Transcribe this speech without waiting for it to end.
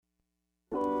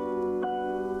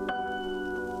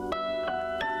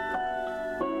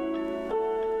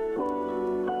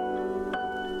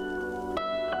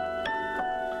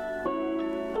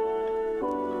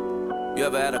You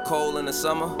ever had a cold in the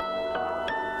summer?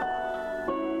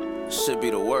 Should be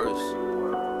the worst.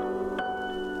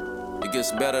 It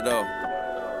gets better though.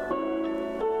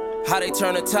 How they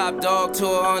turn a top dog to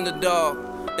an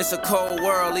underdog. It's a cold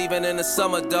world even in the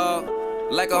summer, dog.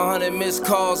 Like 100 missed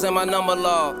calls in my number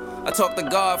log. I talk to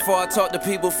God before I talk to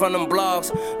people from them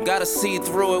blogs. Gotta see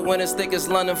through it when it's thick as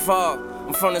London fog.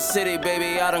 I'm from the city,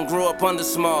 baby, I done grew up under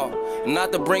small.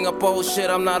 Not to bring up old shit,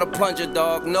 I'm not a plunger,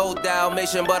 dog. No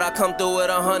Dalmatian, but I come through with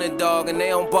 100, dog. And they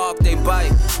don't bark, they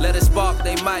bite. Let it spark,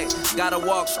 they might. Gotta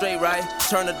walk straight, right?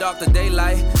 Turn the dark to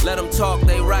daylight. Let them talk,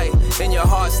 they right. In your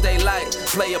heart, stay light.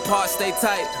 Play your part, stay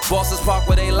tight. Bosses park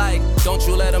where they like. Don't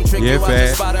you let them trick you out the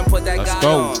spot and put that guy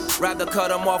on. Rather cut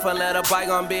them off and let a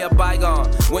bygone be a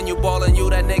bygone. When you ballin',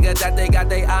 you that nigga that they got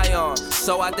they eye on.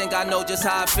 So I think I know just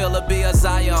how I feel to be a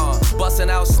Zion. Bustin'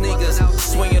 out sneakers,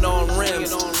 swinging on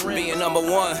rims. Being number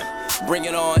one, bring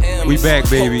it on M's. We back,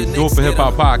 baby. Do it for Hip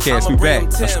Hop Podcast. We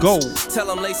back. Let's go. Tell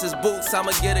them lace his boots,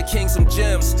 I'ma get a king some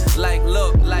gems. Like,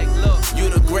 look, you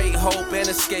the great hope and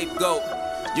a scapegoat.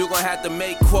 You gon' have to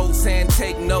make quotes and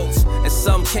take notes. And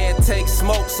some can't take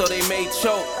smoke, so they may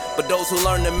choke. But those who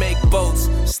learn to make boats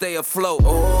stay afloat.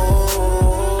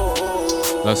 Oh,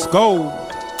 let's go.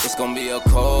 It's gonna be a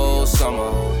cold summer.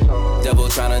 Devil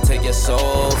tryna take your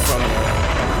soul from you.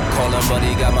 Call him, but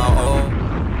he got my own.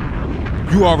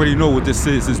 You already know what this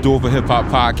is. It's Do It for Hip Hop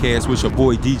Podcast with your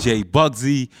boy DJ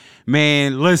Bugsy.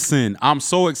 Man, listen, I'm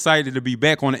so excited to be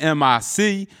back on the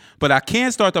MIC, but I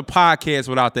can't start the podcast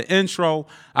without the intro.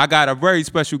 I got a very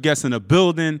special guest in the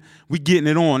building. We getting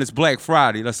it on. It's Black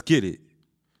Friday. Let's get it.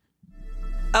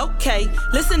 Okay,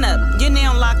 listen up. You're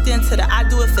now locked into the I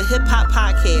Do It for Hip Hop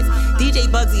Podcast. DJ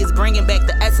Bugsy is bringing back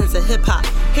the essence of hip hop.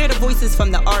 Hear the voices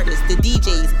from the artists, the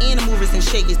DJs, and the movers and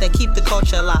shakers that keep the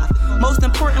culture alive. Most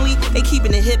importantly, they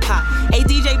keeping it hip hop. Hey,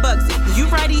 DJ Bugsy, you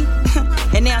ready?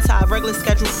 And now to our regular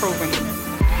scheduled programming.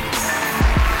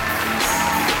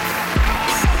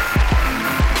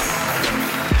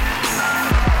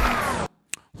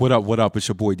 What up? It's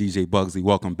your boy DJ Bugsy.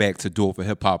 Welcome back to Do It for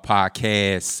Hip Hop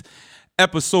Podcast.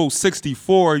 Episode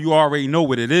 64, you already know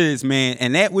what it is, man.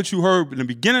 And that what you heard in the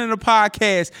beginning of the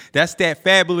podcast, that's that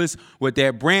Fabulous with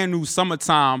that brand new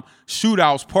Summertime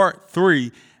Shootouts Part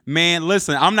 3. Man,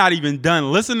 listen, I'm not even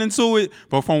done listening to it,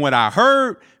 but from what I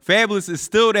heard, Fabulous is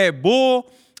still that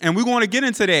bull, and we're going to get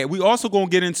into that. We also going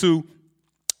to get into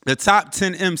the top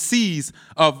 10 MCs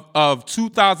of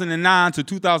 2009 to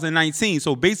 2019.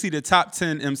 So basically the top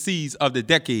 10 MCs of the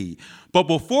decade. But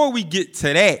before we get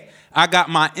to that, I got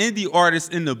my indie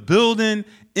artists in the building.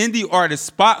 Indie artist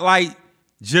spotlight,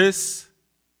 Just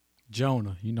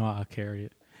Jonah. You know how I carry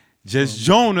it. Just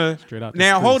Jonah. Straight out.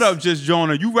 Now hold up, Just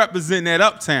Jonah. You represent that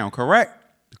Uptown, correct?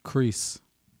 The Crease.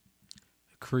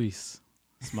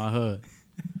 It's my hood.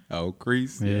 Oh,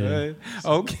 Crease. Yeah.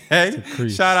 Okay.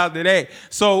 Shout out to that.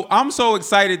 So I'm so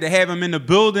excited to have him in the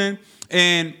building.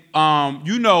 And,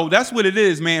 you know, that's what it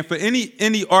is, man. For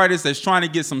any artist that's trying to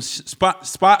get some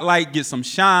spotlight, get some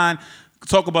shine,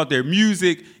 talk about their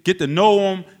music, get to know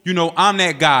them, you know, I'm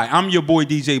that guy. I'm your boy,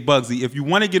 DJ Bugsy. If you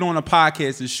want to get on a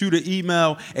podcast, just shoot an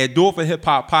email at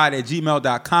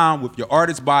doitforhiphoppod@gmail.com with your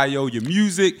artist bio, your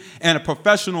music, and a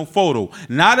professional photo.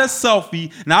 Not a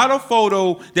selfie, not a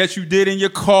photo that you did in your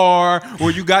car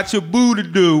or you got your boo to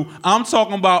do. I'm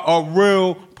talking about a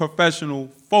real professional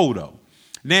photo.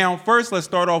 Now, first, let's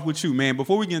start off with you, man.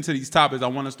 Before we get into these topics, I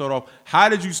want to start off, how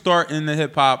did you start in the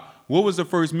hip-hop? What was the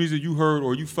first music you heard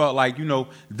or you felt like, you know,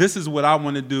 this is what I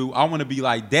want to do. I want to be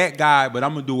like that guy, but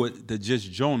I'm going to do it the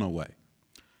Just Jonah way.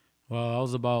 Well, I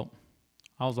was about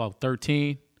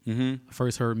 13. Mm-hmm. I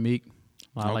first heard Meek.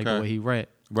 I like the way he rap.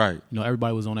 Right. You know,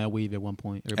 everybody was on that wave at one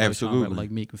point. Everybody was trying to rap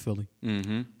like Meek in Philly.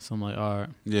 Mm-hmm. So I'm like, all right.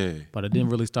 Yeah. But I didn't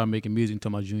really start making music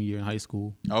until my junior year in high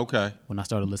school. Okay. When I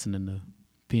started listening to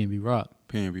P&B Rock.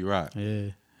 P&B Rock.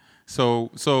 Yeah.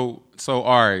 So all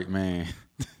right, man.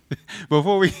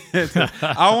 Before we get to,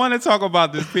 I want to talk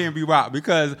about this P&B Rock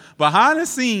because behind the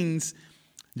scenes,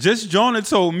 Just Jonah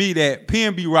told me that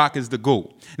P&B Rock is the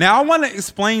GOAT. Now, I want to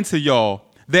explain to y'all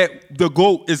that the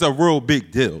GOAT is a real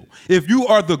big deal. If you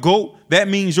are the GOAT, that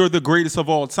means you're the greatest of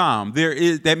all time.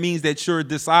 That means that your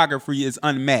discography is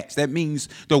unmatched. That means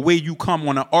the way you come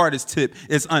on an artist tip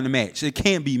is unmatched. It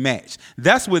can't be matched.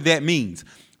 That's what that means.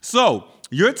 So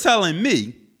you're telling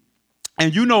me,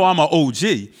 and you know I'm an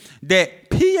OG, that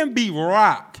P&B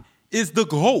Rock is the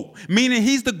GOAT, meaning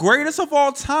he's the greatest of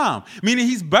all time, meaning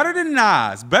he's better than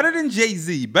Nas, better than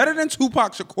Jay-Z, better than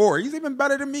Tupac Shakur. He's even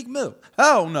better than Meek Mill.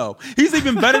 Hell no. He's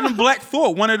even better than Black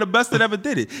Thought, one of the best that ever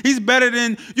did it. He's better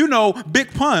than,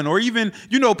 Big Pun, or even,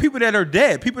 people that are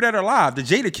dead, people that are alive, the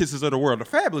Jadakisses of the world, the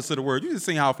Fabulous of the world. You just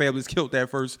seen how Fabulous killed that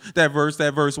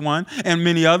verse 1, and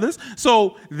many others.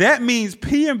 So that means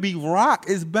PNB Rock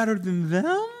is better than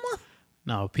them?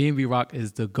 No, PNB Rock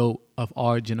is the GOAT of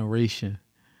our generation.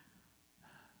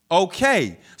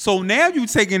 Okay, so now you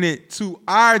taking it to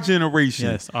our generation.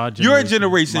 Yes, our generation. Your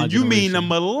generation. You mean the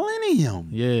millennium.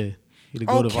 Yeah. The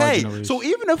GOAT of our generation. So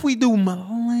even if we do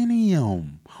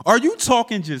millennium, are you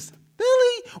talking just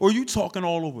Philly or are you talking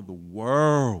all over the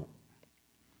world?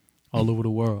 All over the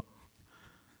world.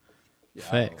 Yo.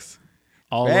 Facts.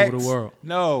 All Facts? Over the world.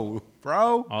 No,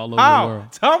 bro. All over how? The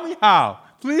world. Tell me how,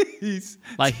 please.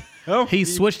 Like he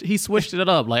switched it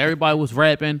up. Like everybody was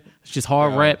rapping, it's just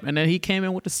hard rap, and then he came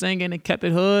in with the singing and kept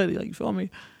it hood. Like, you feel me?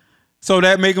 So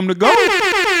that make him the GOAT.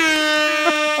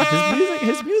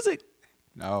 His music.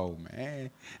 No, man.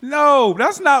 No,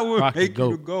 that's not what Rock make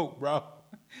you the GOAT, bro.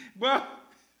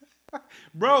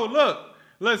 Bro, look,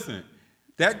 listen.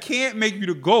 That can't make you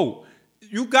the GOAT.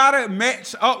 You gotta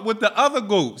match up with the other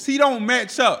GOATs. He don't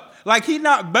match up. Like, he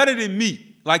not better than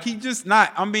me. Like, he just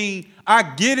not. I mean, I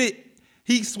get it.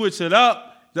 He switch it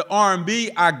up. The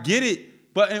R&B, I get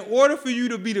it. But in order for you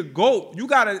to be the GOAT, you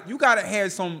gotta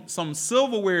have some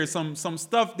silverware, some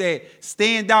stuff that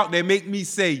stand out that make me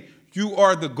say you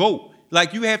are the GOAT.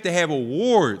 Like, you have to have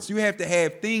awards. You have to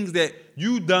have things that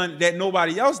you done that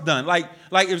nobody else done. Like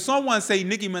if someone say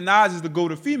Nicki Minaj is the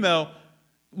GOAT of female,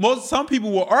 some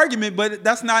people will argue it, but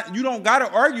that's not. You don't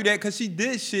gotta argue that because she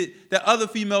did shit that other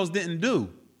females didn't do.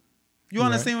 You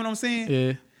understand what I'm saying?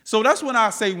 Yeah. So that's when I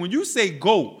say, when you say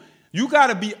GOAT, you got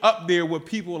to be up there with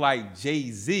people like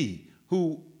Jay-Z,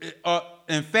 who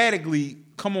emphatically,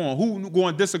 come on, who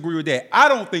going to disagree with that? I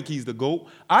don't think he's the GOAT.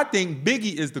 I think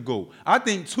Biggie is the GOAT. I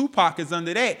think Tupac is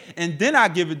under that. And then I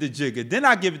give it to Jigga. Then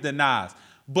I give it to Nas.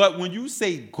 But when you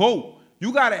say GOAT,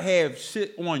 you got to have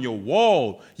shit on your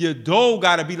wall. Your dough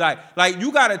got to be like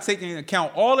you got to take into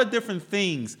account all the different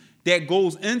things that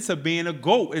goes into being a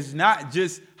GOAT. It's not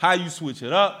just how you switch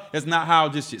it up. It's not how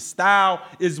just your style.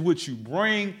 It's what you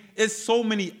bring. It's so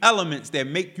many elements that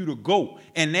make you the GOAT.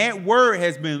 And that word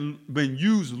has been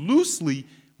used loosely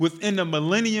within the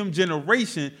millennium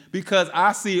generation because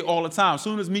I see it all the time. As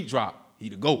soon as Meek drop, he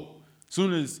the GOAT. As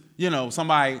soon as,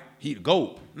 somebody, he the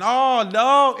GOAT.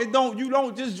 No, it don't. You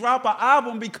don't just drop an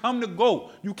album, become the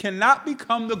GOAT. You cannot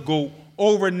become the GOAT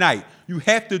overnight. You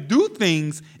have to do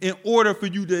things in order for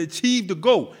you to achieve the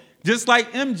GOAT. Just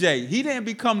like MJ, he didn't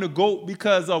become the GOAT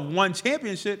because of one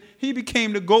championship. He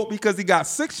became the GOAT because he got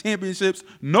 6 championships,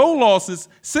 no losses,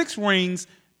 6 rings.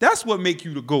 That's what make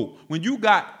you the GOAT. When you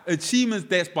got achievements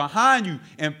that's behind you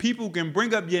and people can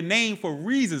bring up your name for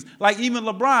reasons. Like even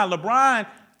LeBron,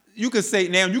 you could say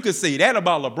that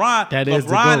about LeBron.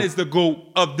 LeBron is the GOAT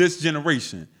of this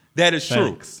generation. That is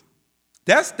true.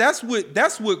 That's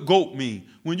what GOAT mean.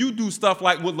 When you do stuff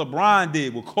like what LeBron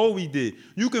did, what Kobe did,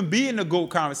 you can be in the GOAT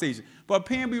conversation. But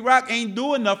PNB Rock ain't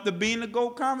do enough to be in the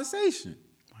GOAT conversation.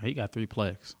 He got 3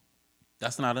 plaques.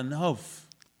 That's not enough.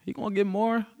 He gonna get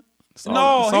more. It's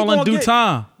all in due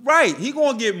time. Right, he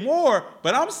gonna get more.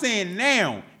 But I'm saying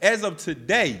now, as of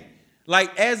today,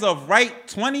 like as of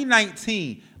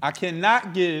 2019, I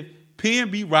cannot give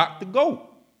PNB Rock the GOAT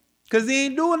because he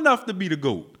ain't do enough to be the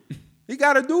GOAT. He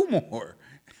got to do more.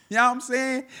 You know what I'm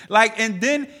saying? Like, and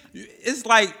then it's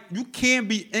like you can't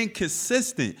be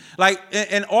inconsistent. Like,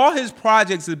 and all his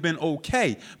projects have been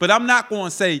okay, but I'm not going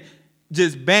to say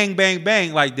just bang, bang,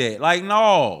 bang like that. Like,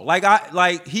 no.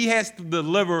 Like he has to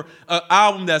deliver an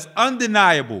album that's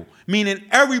undeniable, meaning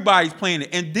everybody's playing it.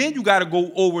 And then you got to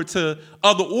go over to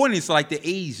other audiences like the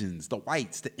Asians, the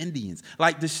whites, the Indians.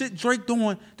 Like the shit Drake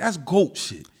doing, that's GOAT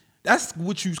shit. That's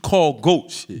what you call GOAT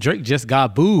shit. Drake just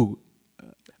got booed.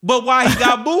 But why he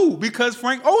got booed? Because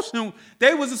Frank Ocean,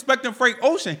 they was expecting Frank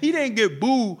Ocean. He didn't get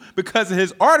booed because of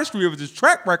his artistry, of his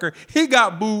track record. He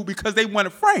got booed because they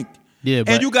wanted Frank. Yeah,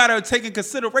 and you got to take in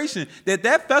consideration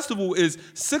that festival is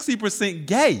 60%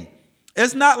 gay.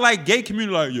 It's not like gay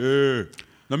community like, yeah,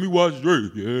 let me watch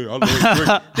Drake. Yeah, I love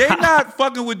Drake. They not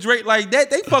fucking with Drake like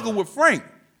that. They fucking with Frank.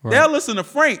 Right. They'll listen to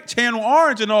Frank, Channel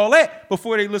Orange and all that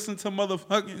before they listen to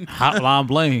motherfucking Hotline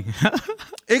Bling.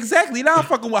 Exactly. Now I'm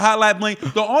fucking with Hotline Bling.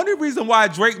 The only reason why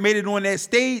Drake made it on that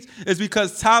stage is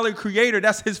because Tyler Creator,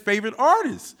 that's his favorite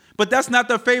artist. But that's not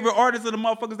the favorite artist of the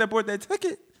motherfuckers that bought that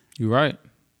ticket. You right.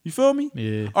 You feel me?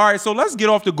 Yeah. All right, so let's get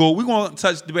off the GOAT. We're going to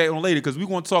touch the debate on later because we're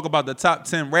going to talk about the top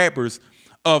 10 rappers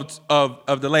of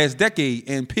the last decade,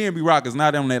 and PNB Rock is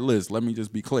not on that list. Let me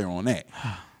just be clear on that.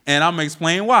 And I'm gonna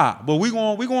explain why. But we're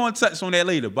going to touch on that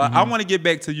later. But I want to get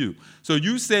back to you. So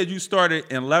you said you started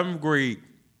in 11th grade.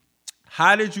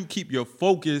 How did you keep your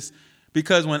focus?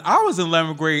 Because when I was in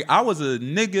 11th grade, I was a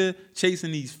nigga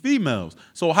chasing these females.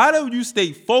 So how do you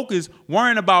stay focused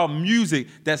worrying about music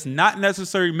that's not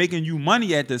necessarily making you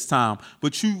money at this time,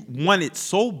 but you want it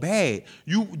so bad?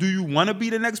 Do you want to be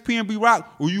the next PNB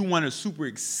Rock, or you want to super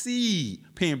exceed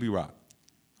PNB Rock?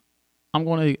 I'm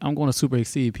going to super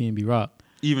exceed PNB Rock.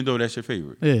 Even though that's your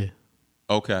favorite? Yeah.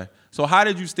 Okay. So how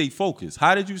did you stay focused?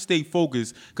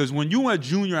 Because when you were a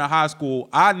junior in high school,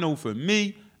 I know for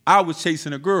me, I was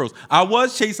chasing the girls. I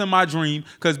was chasing my dream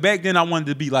because back then I wanted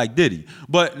to be like Diddy.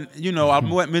 But, you know, I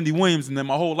met Mindy Williams and then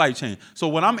my whole life changed. So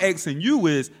what I'm asking you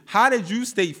is, how did you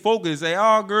stay focused? Say,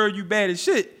 oh, girl, you bad as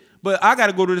shit, but I got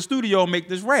to go to the studio and make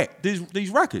this these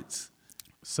records.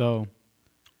 So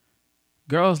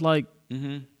girls like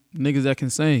niggas that can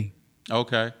sing.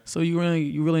 Okay. So you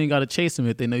really ain't got to chase them.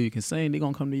 If they know you can sing, they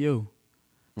going to come to you.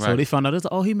 Right. So they found out,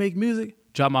 oh, he make music.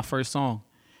 Drop my first song.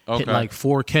 Okay. Hit like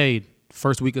 4K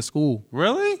first week of school.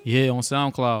 Really? Yeah, on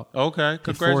SoundCloud. Okay.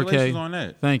 Congratulations on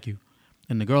that. Thank you.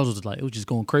 And the girls was like, it was just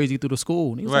going crazy through the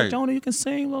school. And he was like, Jonah, you can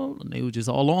sing. And they was just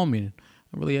all on me.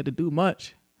 I really had to do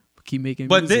much. But keep making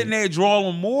music. But didn't that draw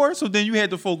them more? So then you had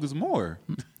to focus more.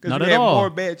 Not you at had all. more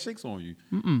bad chicks on you.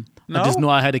 No? I just knew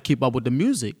I had to keep up with the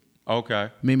music. Okay.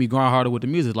 Made me grind harder with the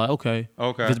music. Like, okay.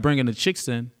 If it's bringing the chicks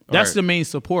in, that's the main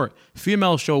support.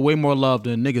 Females show way more love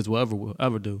than niggas will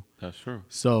ever do. That's true.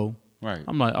 So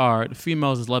I'm like, all right, the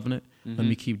females is loving it. Let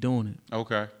me keep doing it.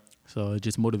 Okay. So it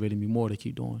just motivated me more to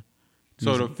keep doing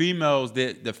music. So the females,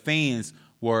 the fans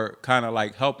were kind of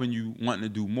like helping you wanting to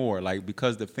do more. Like,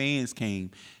 because the fans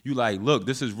came, you like, look,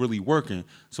 this is really working.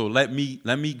 So let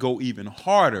me go even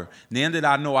harder. Then that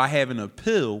I know I have an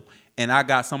appeal and I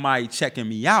got somebody checking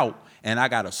me out and I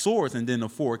got a source, and then the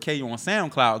 4K on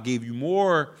SoundCloud gave you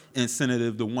more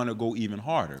incentive to want to go even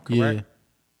harder, correct? Yeah.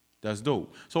 That's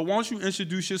dope. So why don't you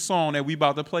introduce your song that we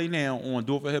about to play now on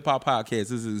Do It For Hip Hop Podcast.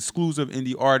 This is an exclusive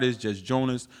indie artist, Just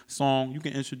Jonas song. You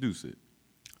can introduce it.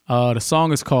 The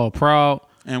song is called Proud.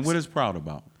 And what is Proud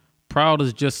about? Proud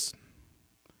is just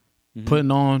putting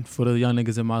on for the young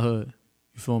niggas in my hood.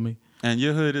 You feel me? And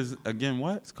your hood is, again,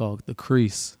 what? It's called The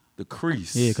Crease. The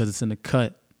Crease. Yeah, because it's in the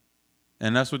cut.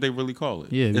 And that's what they really call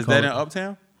it? Yeah. Is that in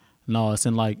Uptown? No, it's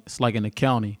in in the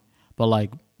county. But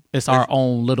like, it's our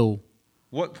own little...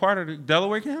 What part of the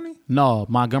Delaware County? No,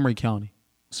 Montgomery County.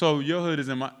 So your hood is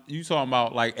you talking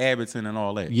about like Abington and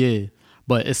all that? Yeah,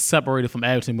 but it's separated from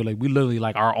Abington. But like, we literally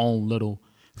like our own little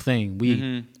thing.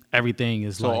 We everything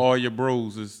is so like. So all your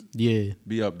bros is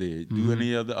be up there. Do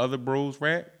any of the other bros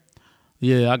rap?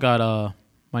 Yeah, I got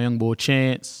my young boy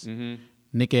Chance,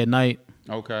 Nick at Night,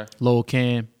 Lil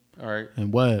Cam, all right,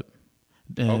 and Webb,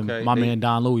 and my man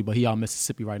Don Louie, but he out in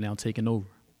Mississippi right now taking over.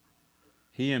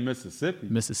 He in Mississippi?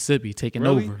 Mississippi taking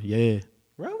over, yeah.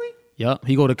 Really? Yep.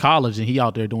 He go to college and he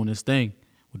out there doing his thing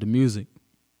with the music.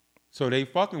 So they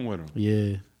fucking with him?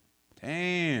 Yeah.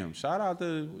 Damn. Shout out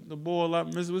to the boy,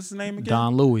 what's his name again?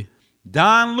 Don Louie.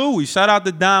 Don Louie. Shout out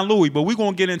to Don Louie. But we're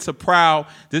going to get into Proud.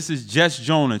 This is Just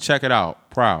Jonah. Check it out.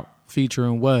 Proud.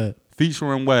 Featuring Webb.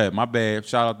 My bad.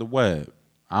 Shout out to Webb.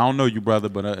 I don't know you, brother,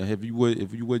 but if you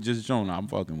would Just Jonah, I'm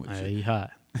fucking with you. Hey, he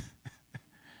hot.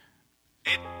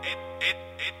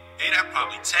 That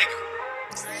probably take him.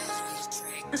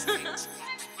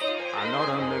 I know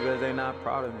them niggas, they not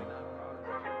proud of me.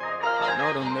 I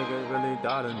know them niggas really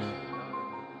doubted me.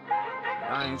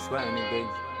 I ain't sweating it, bitch.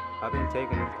 I've been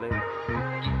taking it lately.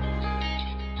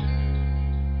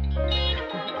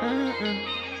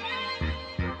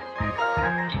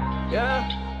 Yeah.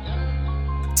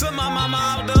 Took my mama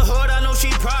out the hood, I know she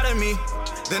proud of me.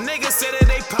 The niggas said that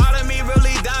they proud of me,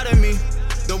 really doubted me.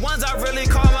 The ones I really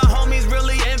call my homies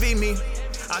really envy me.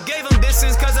 I gave them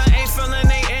distance cause I ain't feeling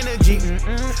they energy.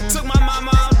 Took my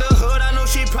mama out the hood, I know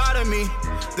she proud of me.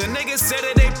 The niggas said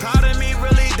that they proud of me,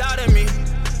 really doubted me.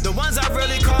 The ones I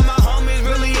really call my homies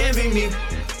really envy me.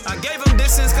 I gave them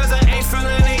distance cause I ain't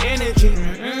feeling they energy.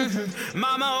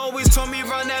 Mama always told me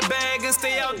run that bag and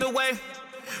stay out the way.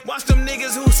 Watch them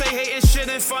niggas who say hating shit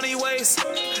in funny ways.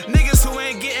 Niggas who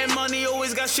ain't getting money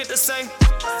always got shit to say.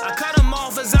 I cut them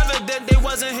off as evident they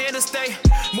wasn't here to stay.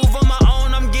 Move on my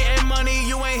own, I'm getting money,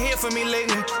 you ain't here for me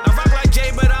lately. I rock like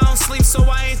Jay, but I don't sleep, so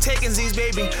I ain't taking these,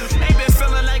 baby. Ain't been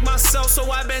feeling like myself, so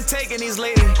I've been taking these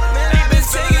lately. Ain't been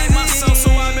feeling like myself, so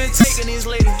I've been taking these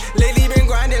lately. Lately been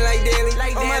grinding like daily,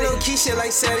 on my little Keisha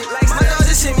like Sally. My dog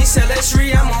just hit me, said let's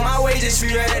free, I'm on my way, just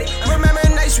be ready. Remember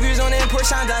nights we was on them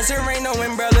push on dots, there ain't no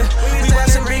umbrella. We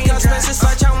watchin' big expensive,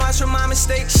 start y'all watch from mama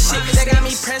mistake. Shit, that got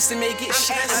me pressed to make it.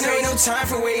 Shit, I know ain't no time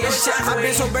for waiting. I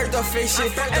been so burnt off face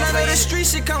shit. And I know the street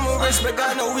shit come with risk, but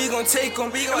God know we gon' take them.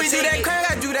 We do that crime,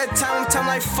 I do that time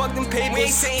like fuck them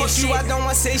papers. Fuck you, I don't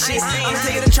wanna say shit. I'ma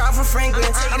take it to trial for Franklin.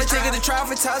 I'ma take it to trial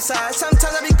for Topside.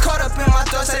 Sometimes I be caught up in my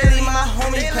thoughts, I leave my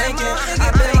homie planking.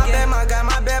 I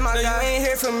bet my guy, you ain't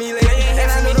hear from me lately. And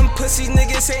I know them pussies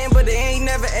niggas hating, but they ain't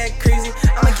never act crazy.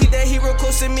 I'ma keep that hero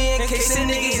close to me in case them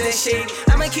niggas act shady.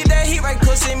 I'ma keep that heat right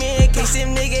close to me in case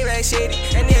them niggas act shady.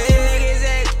 And if them niggas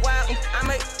act wild,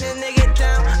 I'ma this nigga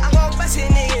down. I'm gon' bust a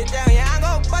nigga down, yeah, I'm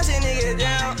gon' bust a nigga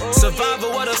down.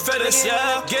 Survival what a fittest,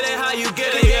 yeah. Get it how you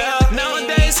get it, yeah.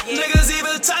 Nowadays, niggas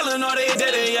even telling all they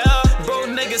did it, yeah.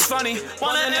 Bro, niggas funny,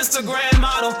 want an Instagram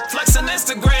model, flexing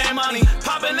Instagram money,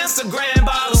 popping Instagram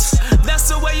bottles. That's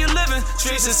the way you living.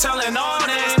 Streets is telling all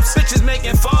names, bitches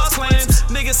making false claims.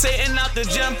 Niggas sitting out the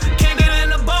gym, can't get in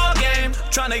the ball game.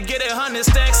 Tryna get it 100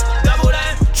 stacks, double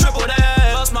that, triple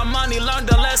that. Lost my money, learned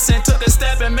a lesson, took a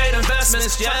step and made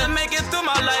investments. Yeah, to make it through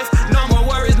my life, no more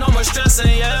worries, no more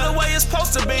stressing. Yeah, the way it's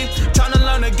supposed to be. Tryna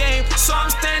learn the game, so I'm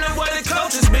standing where the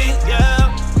coaches be.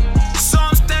 Yeah. So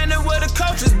I'm standing where the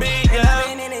coaches be, yeah. And I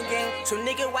been in the game, so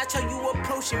nigga watch how you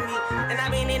approaching me. And I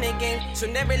been in the game, so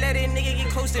never let a nigga get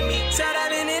close to me. Said I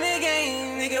been in the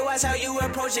game, nigga watch how you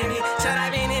approaching me. Said I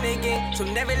been in the game, so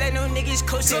never let no niggas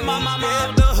close to me. To my mama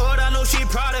out the hood, I know she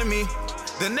proud of me.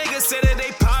 The niggas say that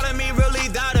they proud of me, really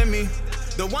doubted me.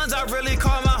 The ones I really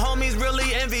call my homies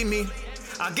really envy me.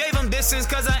 I gave them distance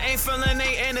cause I ain't feeling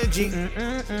they energy.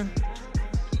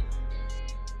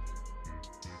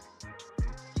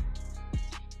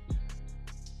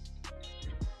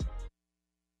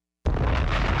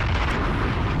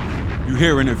 You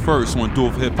hearing it first on Do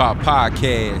It For Hip Hop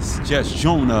Podcast. Just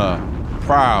Jonah,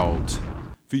 Proud,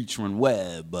 featuring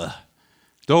Webb.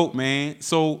 Dope, man.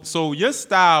 So your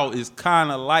style is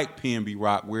kind of like PNB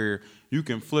Rock, where you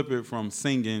can flip it from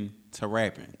singing to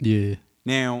rapping. Yeah.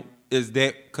 Now, is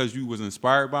that because you was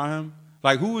inspired by him?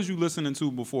 Like, who was you listening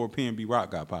to before PNB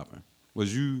Rock got popping?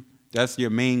 That's your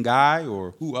main guy,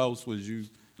 or who else was you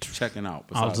checking out?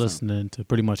 I was listening to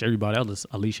pretty much everybody else.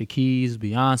 Alicia Keys,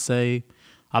 Beyonce.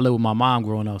 I lived with my mom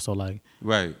growing up, so like,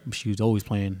 right. She was always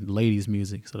playing ladies'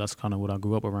 music, so that's kind of what I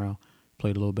grew up around.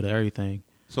 Played a little bit of everything.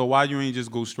 So why you ain't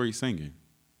just go straight singing?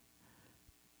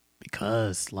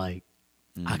 Because like,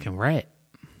 I can rap.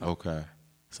 Okay.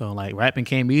 So like, rapping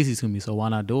came easy to me, so why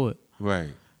not do it? Right.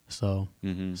 So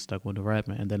stuck with the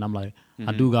rapping, and then I'm like,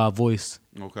 I do got a voice.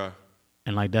 Okay.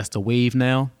 And like, that's the wave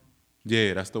now.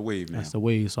 Yeah, that's the wave now. That's the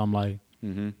wave. So I'm like,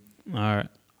 all right,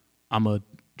 I'm a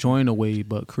join the wave,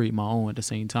 but create my own at the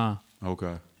same time.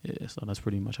 Okay. Yeah, so that's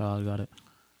pretty much how I got it.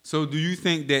 So do you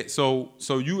think that, so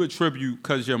you attribute,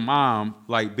 because your mom,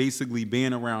 like basically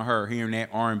being around her, hearing that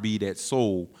R&B, that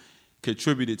soul,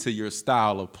 contributed to your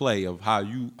style of play, of how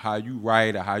you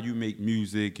write or how you make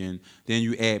music, and then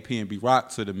you add PNB Rock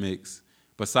to the mix,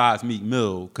 besides Meek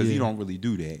Mill, because he don't really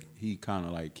do that. He kind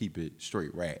of like keep it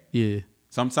straight rap. Yeah.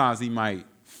 Sometimes he might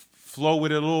flow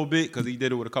with it a little bit, because he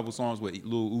did it with a couple songs with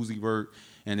Lil Uzi Vert.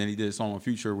 And then he did a song with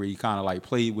Future where he kind of like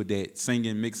played with that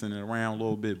singing, mixing it around a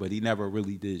little bit, but he never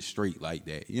really did straight like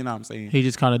that. You know what I'm saying? He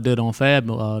just kind of did on Fab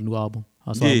new album.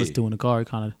 I saw him listening to in the car. He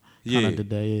kind of did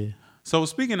that. Yeah. So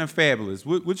speaking of Fabulous,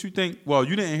 what you think? Well,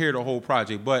 you didn't hear the whole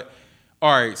project, but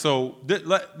all right. So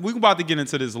we're about to get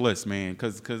into this list, man,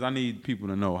 because I need people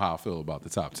to know how I feel about the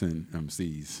top 10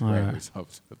 MCs rappers of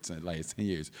the last 10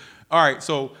 years. All right.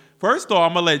 So first off,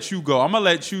 I'm gonna let you go. I'm gonna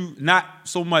let you not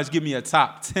so much give me a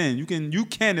top 10. You can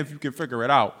if you can figure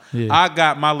it out. Yeah. I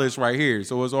got my list right here,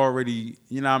 so it's already,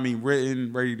 you know what I mean,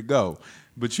 written, ready to go.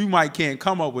 But you can't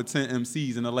come up with 10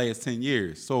 MCs in the last 10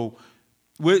 years. So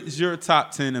what's your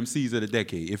top 10 MCs of the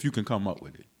decade, if you can come up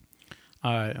with it?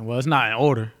 All right. Well, it's not in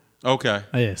order. Okay.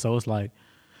 Yeah, so it's like.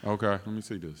 Okay, let me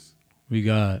see this. We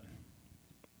got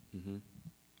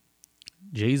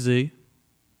Jay-Z,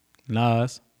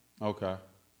 Nas. Okay.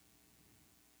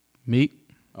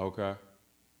 Meek. Okay.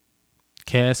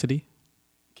 Cassidy.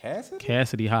 Cassidy?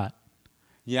 Cassidy hot.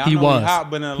 Yeah, I know he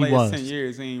hot, but in the last 10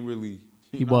 years, he ain't really.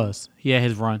 He was. He had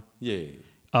his run. Yeah.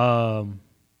 I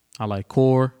like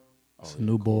Core. It's a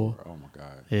new ball. Oh my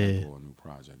God. Yeah. That new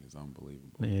project is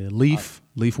unbelievable. Yeah.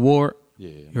 Leaf Ward. Yeah.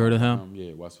 You heard of him?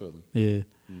 Yeah, West Philly. Yeah.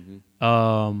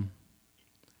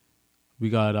 We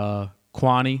got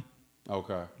Kwani.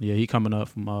 Okay. Yeah, he coming up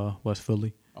from West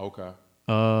Philly. Okay.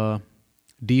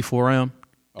 D4M.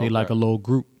 They like a little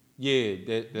group.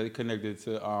 Yeah, they connected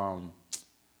to oh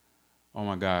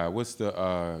my God, what's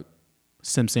the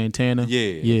Sim Santana.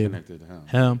 Yeah. Connected to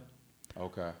him.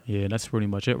 Okay. Yeah, that's pretty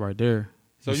much it right there.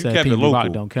 So you kept it local.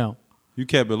 Rock don't count. You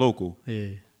kept it local. Yeah.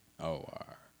 Oh, all right.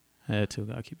 Had to.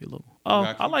 Gotta keep it low.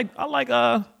 Oh, I like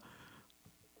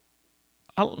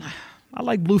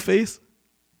Blueface.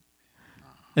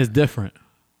 It's different.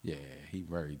 Yeah, he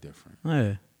very different.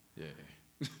 Yeah.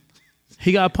 Yeah.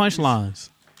 He got punchlines.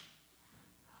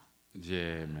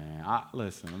 Yeah, man.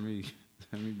 Listen,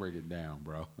 let me break it down,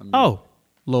 bro.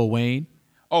 Lil Wayne.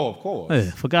 Oh, of course.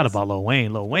 Yeah, forgot about Lil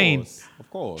Wayne. Lil Wayne. Of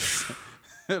course.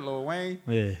 Lil Wayne.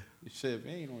 Yeah. Shit, if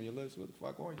he ain't on your list, what the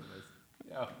fuck on your list?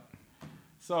 Yeah.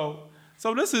 So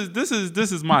this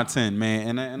is my 10,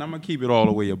 man, and I'm gonna keep it all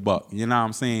the way a buck. You know what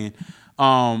I'm saying?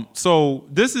 So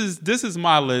this is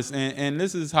my list, and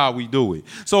this is how we do it.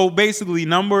 So basically,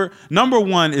 number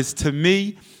one is, to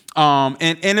me, and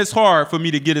it's hard for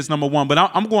me to get as number one, but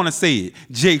I'm going to say it.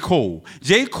 J. Cole.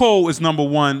 J. Cole is number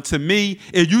one. To me,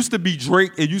 it used to be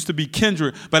Drake. It used to be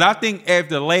Kendrick. But I think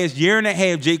after the last year and a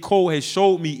half, J. Cole has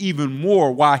showed me even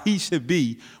more why he should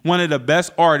be one of the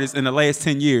best artists in the last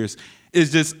 10 years. It's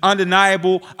just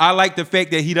undeniable. I like the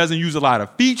fact that he doesn't use a lot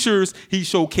of features. He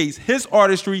showcased his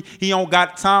artistry. He don't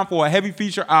got time for a heavy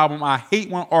feature album. I hate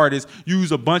when artists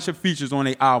use a bunch of features on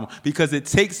their album because it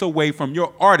takes away from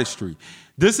your artistry.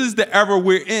 This is the era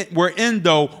we're in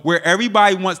though, where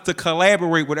everybody wants to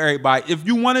collaborate with everybody. If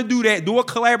you want to do that, do a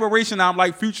collaboration album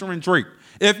like Future and Drake.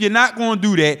 If you're not going to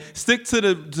do that, stick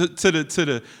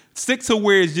to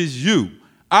where it's just you.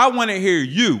 I want to hear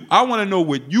you. I want to know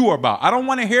what you are about. I don't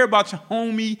want to hear about your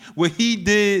homie, what he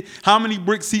did, how many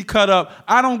bricks he cut up.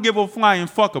 I don't give a flying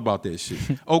fuck about that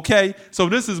shit. Okay? So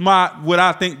this is what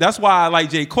I think. That's why I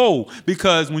like J. Cole,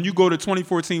 because when you go to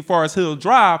 2014 Forest Hill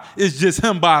Drive, it's just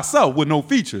him by himself with no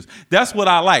features. That's what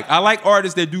I like. I like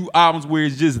artists that do albums where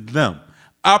it's just them.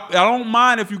 I don't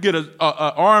mind if you get a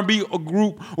R&B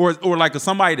group or like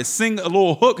somebody to sing a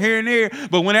little hook here and there,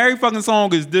 but when every fucking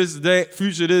song is this, that,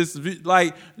 Future, this,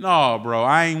 like, no, bro,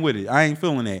 I ain't with it. I ain't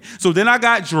feeling that. So then I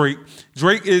got Drake.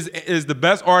 Drake is the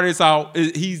best artist out.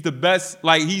 He's the best,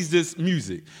 like, he's just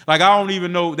music. Like, I don't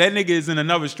even know, that nigga is in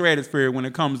another stratosphere when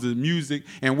it comes to music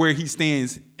and where he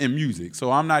stands in music.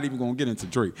 So I'm not even going to get into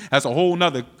Drake. That's a whole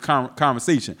nother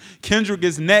conversation. Kendrick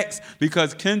is next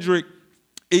because Kendrick,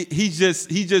 he's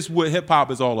just what hip hop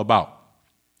is all about.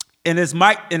 And it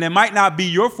might not be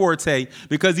your forte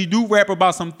because he do rap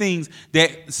about some things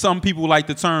that some people like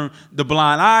to turn the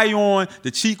blind eye on,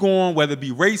 the cheek on, whether it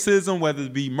be racism, whether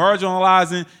it be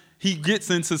marginalizing. He gets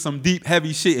into some deep,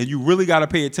 heavy shit, and you really got to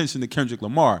pay attention to Kendrick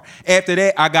Lamar. After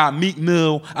that, I got Meek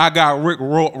Mill, I got Rick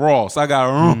Ross. I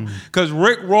got because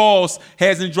Rick Ross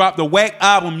hasn't dropped a whack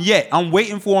album yet. I'm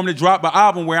waiting for him to drop an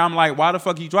album where I'm like, why the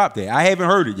fuck he dropped that? I haven't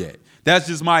heard it yet. That's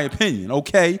just my opinion,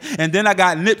 okay? And then I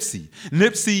got Nipsey.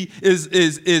 Nipsey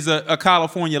is a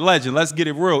California legend. Let's get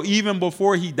it real. Even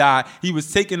before he died, he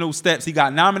was taking those steps. He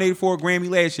got nominated for a Grammy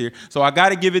last year, so I got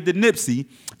to give it to Nipsey.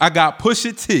 I got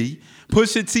Pusha T.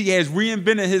 Pusha T has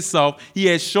reinvented himself. He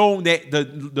has shown that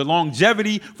the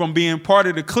longevity from being part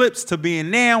of the Clips to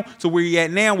being now to where he at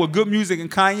now with good music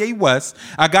and Kanye West.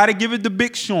 I got to give it to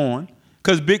Big Sean,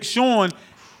 because Big Sean,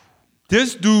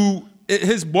 this dude,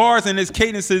 his bars and his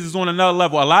cadences is on another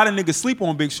level. A lot of niggas sleep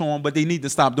on Big Sean, but they need to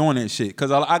stop doing that shit.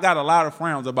 Because I got a lot of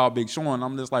frowns about Big Sean.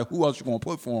 I'm just like, who else you gonna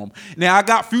put for him? Now, I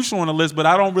got Future on the list, but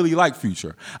I don't really like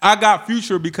Future. I got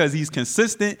Future because he's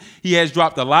consistent. He has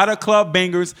dropped a lot of club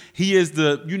bangers. He is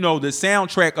the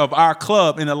soundtrack of our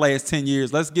club in the last 10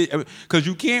 years. Because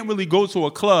you can't really go to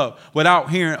a club without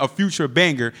hearing a Future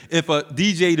banger. If a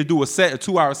DJ to do a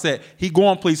 2-hour set, he go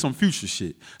and play some Future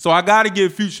shit. So I got to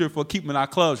give Future for keeping our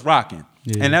clubs rocking.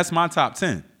 Yeah. And that's my top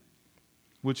 10.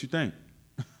 What you think?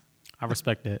 I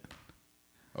respect that.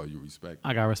 Oh, you respect it?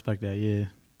 I gotta respect that, yeah.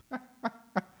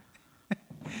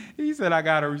 He said I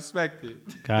gotta respect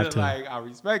it. Got to. Like, I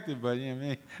respect it, but you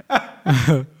know what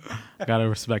I mean? I gotta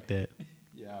respect that.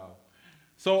 Yeah.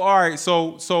 So all right,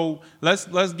 so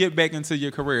let's get back into your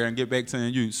career and get back to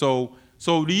you. So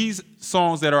these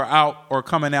songs that are out or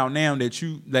coming out now that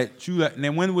you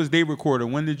and when was they recorded?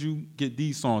 When did you get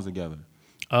these songs together?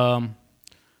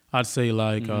 I'd say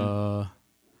like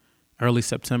early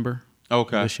September.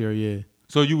 Okay. This year, yeah.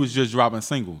 So you was just dropping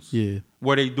singles? Yeah.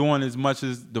 Were they doing as much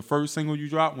as the first single you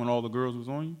dropped when All the Girls was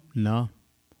on you? No.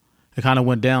 It kind of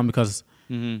went down because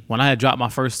when I had dropped my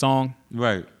first song,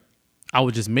 right, I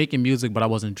was just making music, but I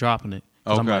wasn't dropping it.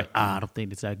 Okay. I'm like, I don't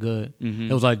think it's that good.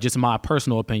 It was like just my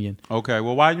personal opinion. Okay.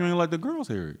 Well, why you ain't let the girls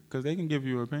hear it? Because they can give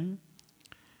you an opinion.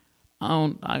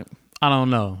 I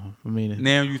don't know. I mean,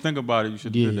 now you think about it, you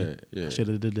should have did that. Yeah, should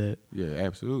have did that. Yeah,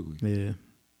 absolutely. Yeah,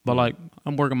 but like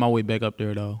I'm working my way back up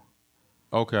there though.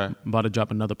 Okay. I'm about to drop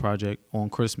another project on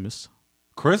Christmas.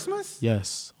 Christmas?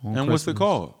 Yes. And Christmas. What's it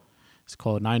called? It's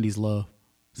called 90s Love.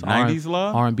 It's 90s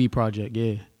Love? R&B project,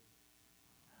 yeah.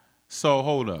 So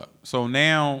hold up. So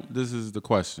now this is the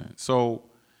question. So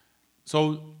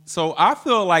I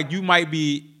feel like you might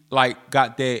be like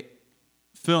got that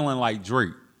feeling like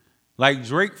Drake. Like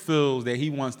Drake feels that he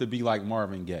wants to be like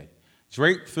Marvin Gaye.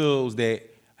 Drake feels that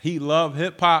he loves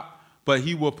hip hop, but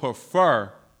he would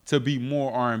prefer to be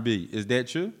more R&B. Is that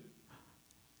true?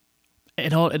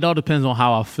 It all depends on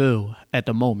how I feel at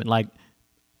the moment. Like,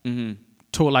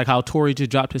 like how Tory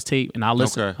just dropped his tape, and I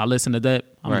listen to that.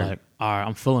 I'm like, all right,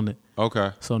 I'm feeling it.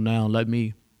 Okay. So now let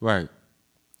me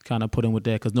kind of put in with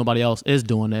that because nobody else is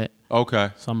doing that.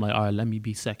 Okay. So I'm like, all right, let me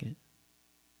be second.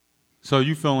 So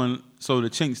you feeling the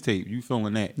Chinks tape? You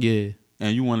feeling that? Yeah.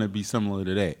 And you want to be similar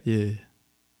to that? Yeah.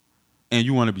 And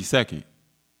you want to be second?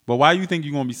 But why you think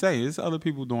you're gonna be second? There's other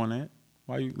people doing that.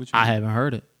 Why you? I haven't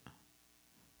heard it.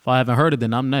 If I haven't heard it,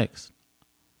 then I'm next.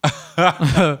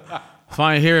 If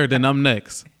I ain't hear it, then I'm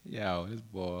next. Yo, this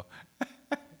boy.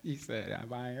 He said,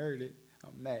 if I ain't heard it,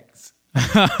 I'm next.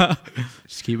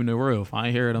 Just keeping it real. If I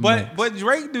ain't hear it, I'm next. But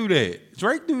Drake do that.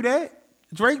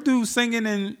 Drake do singing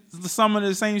and some of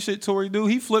the same shit Tory do.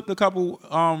 He flipped a couple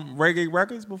reggae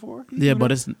records before.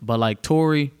 But like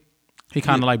Tory, he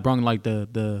kind of like brung like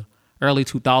the early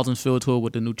 2000s feel to it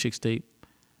with the new Chicks tape.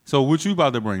 So what you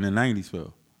about to bring, the 90s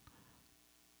feel?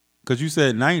 Because you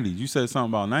said 90s. You said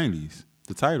something about 90s.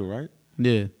 The title, right?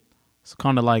 Yeah. It's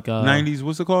kind of like 90s,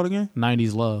 what's it called again?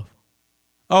 90s Love.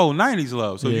 Oh, 90s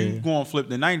Love. So you going to flip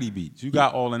the 90 beats. You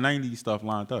got all the 90s stuff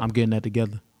lined up. I'm getting that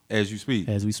together. As you speak.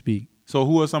 As we speak. So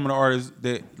who are some of the artists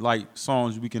that like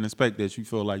songs we can expect that you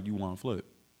feel like you want to flip?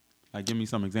 Like give me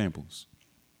some examples.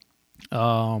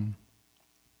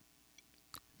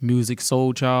 Music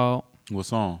Soul Child. What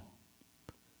song?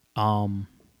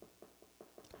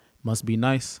 Must Be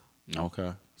Nice.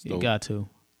 Okay. You got to.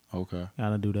 Okay.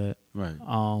 Gotta do that. Right.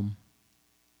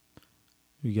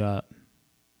 We got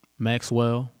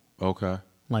Maxwell. Okay.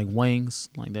 Like Wings,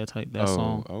 like that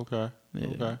song. Okay. Yeah,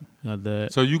 okay. Got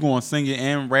that. So you gonna sing it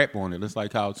and rap on it? It's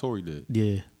like how Tory did.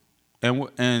 Yeah.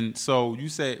 And so you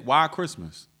said, why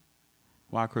Christmas?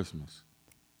 Why Christmas?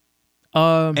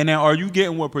 And now, are you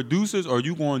getting with producers, or are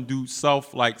you going to do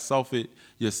self it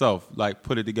yourself, like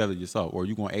put it together yourself, or are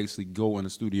you going to actually go in the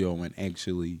studio and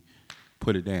actually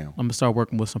put it down? I'm gonna start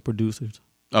working with some producers.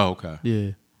 Oh, okay.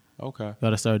 Yeah. Okay.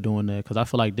 Gotta start doing that because I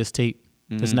feel like this tape,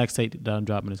 this next tape that I'm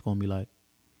dropping, is gonna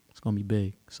be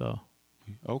big. So.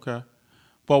 Okay.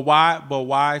 But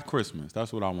why Christmas?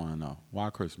 That's what I want to know. Why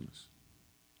Christmas?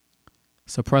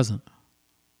 It's a present.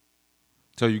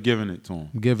 So you're giving it to him?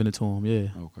 I'm giving it to him, yeah.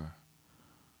 Okay.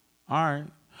 All right.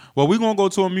 Well, we're going to go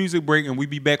to a music break, and we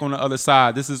be back on the other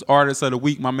side. This is Artist of the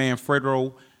Week, my man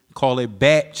Fredro. Call it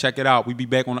Bat. Check it out. We be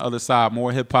back on the other side.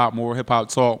 More hip-hop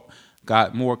talk.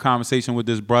 Got more conversation with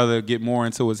this brother. Get more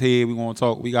into his head. We going to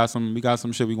talk. We got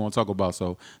some shit we going to talk about,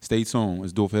 so stay tuned.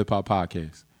 It's Do It For Hip Hop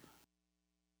Podcast.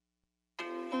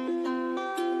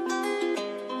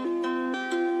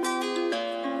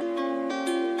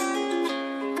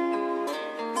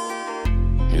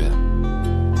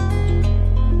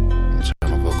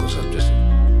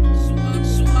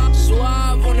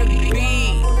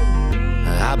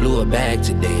 I blew a bag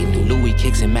today, new Louis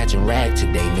kicks and matching rag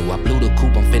today. Knew I blew the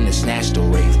coupe, I'm finna snatch the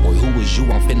rave. Boy, who was you?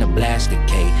 I'm finna blast the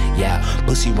K. Yeah,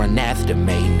 pussy run after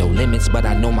me. No limits, but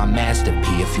I know my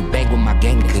masterpiece. If you bang with my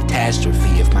gang, a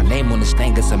catastrophe. If my name on this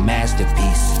thing, it's a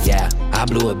masterpiece. Yeah, I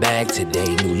blew a bag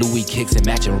today, new Louis kicks and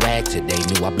matching rag today.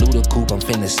 Knew I blew the coupe, I'm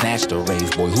finna snatch the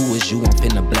rave. Boy, who was you? I'm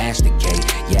finna blast the K.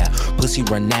 Yeah, pussy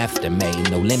run after me.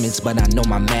 No limits, but I know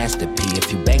my masterpiece.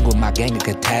 If you bang with my gang, a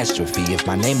catastrophe. If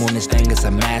my name on this thing, it's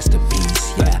a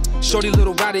masterpiece, yeah. Shorty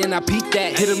little rider and I peep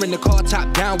that. Hit her in the car,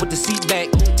 top down with the seat back.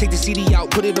 Take the CD out,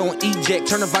 put it on eject.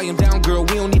 Turn the volume down, girl,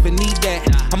 we don't even need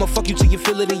that. I'ma fuck you till you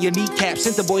feel it in your kneecap.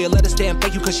 Sent the boy a letter stand,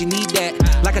 thank you cause she need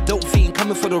that. Like a dope fiend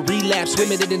coming for the relapse.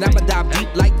 Swimming in and I'ma dive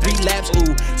deep like 3 laps.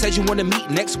 Ooh, says you wanna meet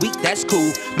next week, that's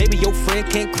cool. Maybe your friend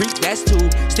can't creep, that's too.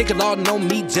 Stick it all on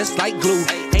me just like glue.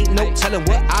 Ain't no telling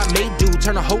what I may do.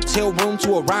 Turn a hotel room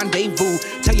to a rendezvous.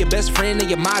 Tell your best friend and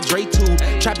your madre too.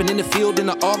 Trapping in the field in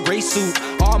an all gray suit.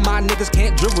 All my niggas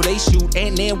can't dribble, they shoot.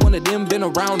 And then one of them been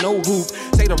around no hoop.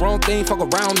 Say the wrong thing, fuck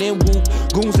around and whoop.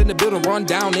 Goons in the building, run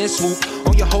down and swoop.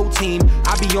 On your whole team,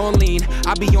 I be on lean,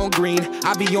 I be on green,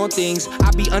 I be on things,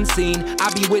 I be unseen.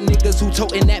 I be with niggas who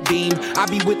totin' that beam. I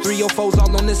be with 3 or 4s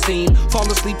all on the scene. Fall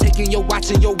asleep taking your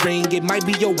watch and your ring. It might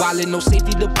be your wallet, no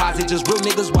safety deposit. Just real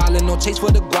niggas wildin', no chase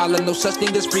for the guala. No such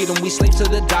thing as freedom, we slaves to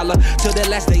the dollar. Till the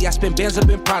last day I spent bands up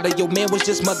in Prada. Your man was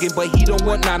just mugging, but he don't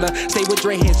want nada. Stay with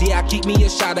Dre hands, yeah, I keep me a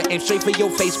shotter. Aim straight for your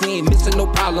face, we ain't missing no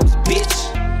problems,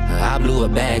 bitch. I blew a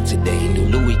bag today, new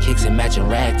Louis kicks and matching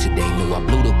rag today. Knew I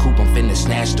blew the coupe, I'm finna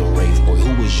snatch the rave. Boy,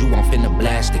 who was you, I'm finna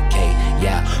blast the K.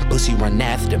 Yeah, pussy run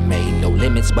after me. No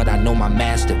limits, but I know my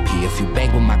masterpiece. If you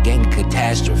bang with my gang, a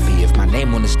catastrophe. If my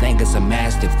name on this thing, it's a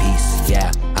masterpiece.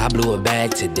 Yeah, I blew a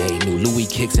bag today. New Louis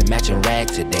kicks and matching rag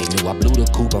today. Knew I blew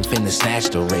the coupe, I'm finna snatch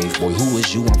the rave. Boy, who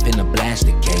is you? I'm finna blast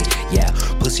the K. Yeah,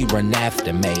 pussy run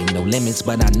after me. No limits,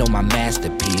 but I know my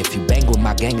masterpiece. If you bang with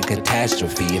my gang, a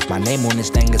catastrophe. If my name on this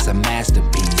thing, it's a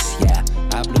masterpiece. Yeah,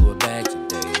 I blew a bag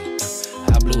today.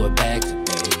 I blew a bag today.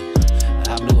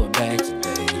 I blew a bag today.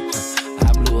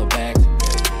 I blew a bag today.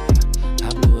 I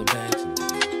blew a bag today.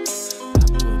 I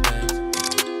blew a bag today.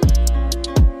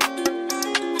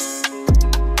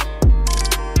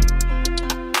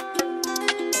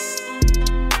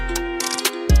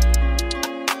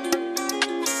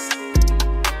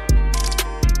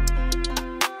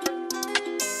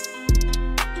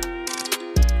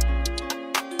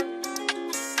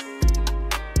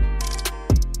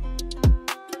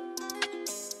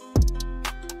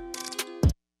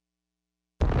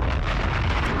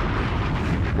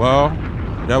 Well,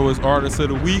 that was Artist of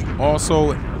the Week,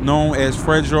 also known as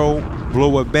Fredro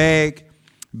Blow a Bag,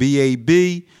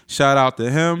 B-A-B. Shout out to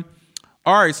him.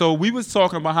 All right, so we was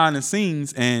talking behind the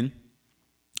scenes, and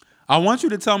I want you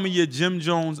to tell me your Jim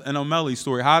Jones and Omelly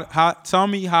story. Tell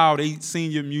me how they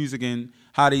seen your music and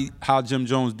how Jim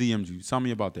Jones DM'd you. Tell me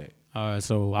about that. All right,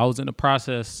 so I was in the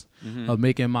process of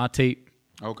making my tape.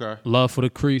 Okay. Love for the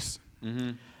Crease.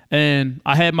 And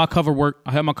I had my cover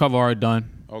art done.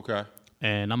 Okay.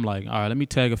 And I'm like, all right, let me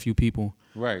tag a few people.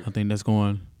 Right. I think that's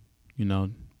going,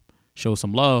 show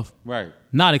some love. Right.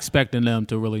 Not expecting them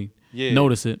to really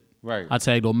notice it. Right. I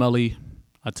tagged Omelly.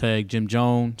 I tagged Jim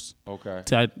Jones. Okay.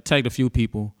 Tagged a few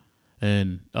people.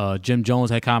 And Jim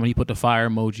Jones had commented. He put the fire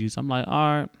emojis. I'm like,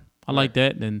 all right, I like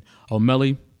that. Then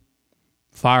Omelly,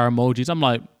 fire emojis. I'm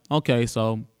like, okay,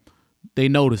 so they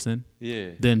noticing.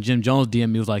 Yeah. Then Jim Jones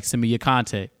DM me, was like, send me your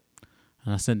contact.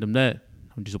 And I sent them that.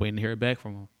 I'm just waiting to hear it back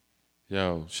from him.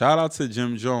 Yo, shout out to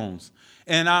Jim Jones.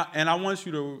 And I want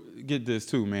you to get this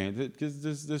too, man.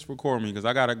 Just record me, because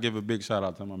I got to give a big shout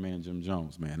out to my man Jim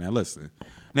Jones, man. Now listen.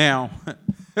 Now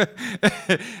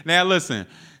listen.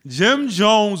 Jim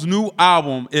Jones' new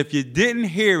album, if you didn't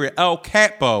hear it, El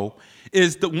Capo,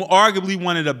 is arguably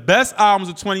one of the best albums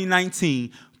of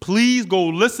 2019. Please go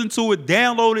listen to it,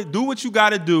 download it, do what you got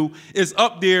to do. It's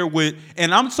up there with,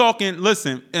 and I'm talking,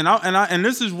 listen, and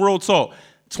this is real talk.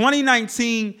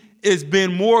 2019 it's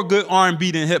been more good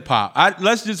R&B than hip-hop.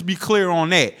 Let's just be clear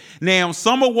on that. Now,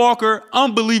 Summer Walker,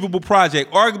 unbelievable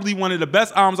project. Arguably one of the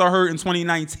best albums I heard in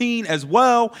 2019 as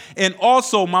well. And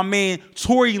also my man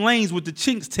Tory Lanez with the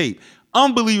Chinks tape.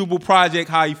 Unbelievable project,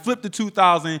 how he flipped the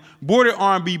 2000, brought it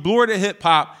R&B, brought it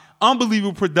hip-hop.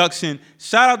 Unbelievable production.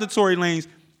 Shout out to Tory Lanez.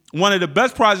 One of the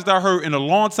best projects I heard in a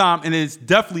long time, and it's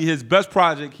definitely his best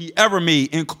project he ever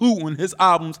made, including his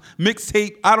albums,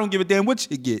 mixtape. I don't give a damn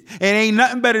what you get. And ain't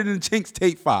nothing better than Chinks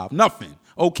Tape 5. Nothing.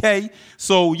 Okay?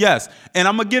 So, yes. And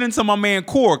I'm going to get into my man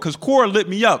Core, because Core lit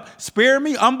me up. Spare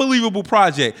Me, unbelievable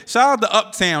project. Shout out to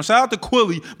Uptown. Shout out to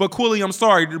Quilly. But Quilly, I'm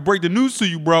sorry to break the news to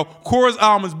you, bro. Core's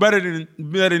album is better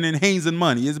than Haynes and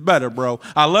Money. It's better, bro.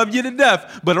 I love you to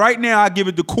death, but right now I give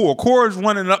it to Core. Core is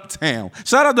running Uptown.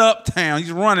 Shout out to Uptown.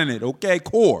 He's running it, okay?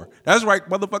 Core. That's right,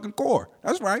 motherfucking Core.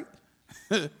 That's right.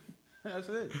 That's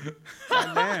it.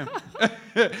 God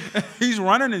damn. He's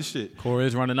running this shit. Core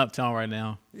is running Uptown right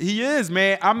now. He is,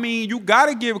 man. I mean, you got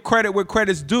to give credit where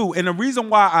credit's due. And the reason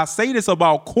why I say this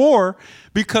about Core,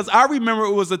 because I remember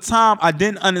it was a time I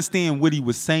didn't understand what he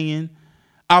was saying.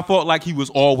 I felt like he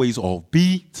was always off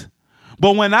beat.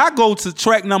 But when I go to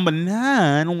track number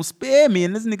 9 on Spare Me,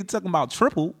 and this nigga talking about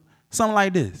triple, something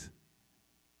like this.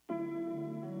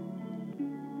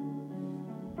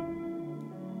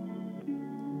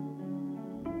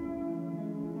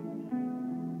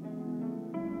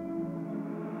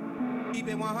 Keep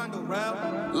it 100,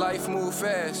 bro. Life move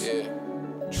fast. Yeah.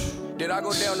 Did I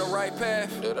go down the right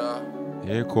path? Did I?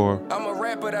 Yeah, Core. I'm a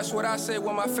rapper, that's what I say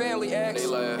when my family asks.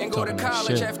 And go to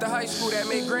college after high school, that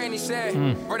made granny sad.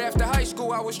 Right after high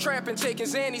school, I was trapping, taking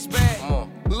Xannies back.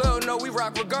 Lil' know we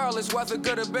rock regardless, whether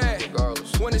good or bad.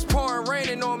 When it's pouring,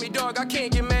 raining on me, dog, I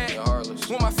can't get mad.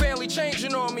 When my family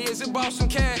changing on me, is it about some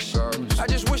cash? I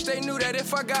just wish they knew that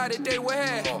if I got it, they would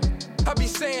have. I be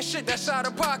saying shit that's out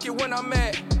of pocket when I'm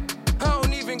mad. I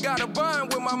don't even got a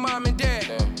bond with my mom and dad.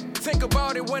 Think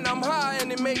about it when I'm high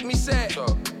and it make me sad.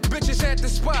 Bitches at the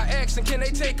spot asking, can they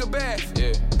take a bath?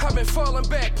 I've been falling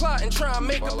back, plotting, trying to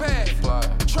make a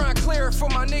path. Trying to clear it for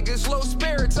my niggas, low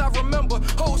spirits. I remember,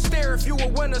 whole stare if you a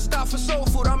winner, stop for soul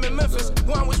food. I'm in Memphis.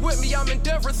 One was with me, I'm in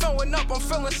Denver, throwing up, I'm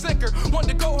feeling sicker. Wanted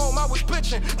to go home, I was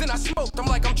bitching. Then I smoked, I'm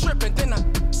like, I'm tripping. Then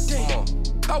damn.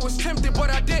 I was tempted, but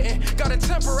I didn't. Got a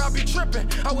temper, I be tripping.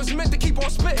 I was meant to keep on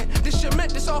spitting. This shit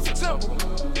meant this all for temple.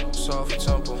 It's all for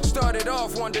temple. Started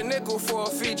off, wanted a nickel for a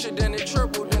feature, then it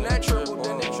tripled, then that tripled,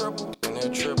 then it tripled, then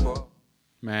it tripled.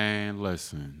 Man,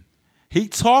 listen. He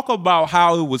talk about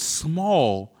how it was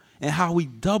small and how he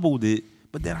doubled it,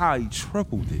 but then how he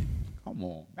tripled it. Come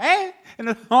on, man. And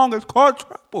the song is called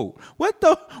Triple.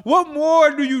 What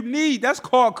more do you need? That's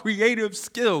called creative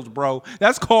skills, bro.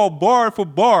 That's called bar for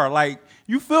bar. Like,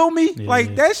 you feel me? Yeah.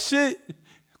 Like, that shit,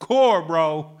 core,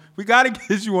 bro. We got to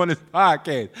get you on this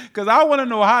podcast. Because I want to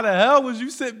know how the hell was you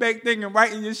sitting back thinking,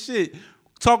 writing your shit,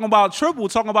 talking about Triple,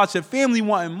 talking about your family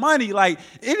wanting money. Like,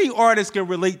 any artist can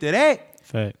relate to that.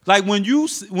 Fact. Like when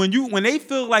they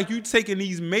feel like you taking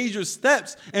these major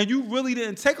steps and you really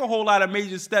didn't take a whole lot of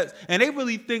major steps and they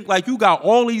really think like you got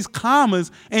all these commas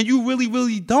and you really,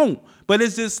 really don't. But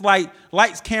it's just like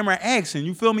lights, camera, action.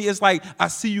 You feel me? It's like, I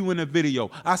see you in a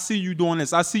video. I see you doing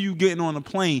this. I see you getting on a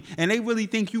plane. And they really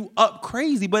think you up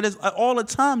crazy, but it's all the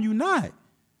time you not.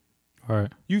 All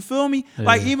right. You feel me? Yeah.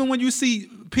 Like even when you see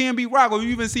PNB Rock or you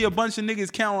even see a bunch of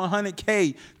niggas counting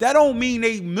 100K, that don't mean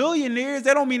they millionaires.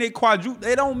 That don't mean they quadruple.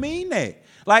 They don't mean that.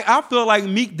 Like I feel like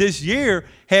Meek this year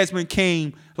has been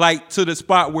came like to the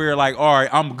spot where like, all right,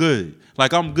 I'm good.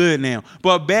 Like I'm good now.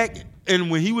 But back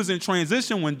and when he was in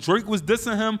transition, when Drake was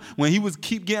dissing him, when he was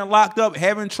keep getting locked up,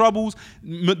 having troubles,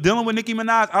 dealing with Nicki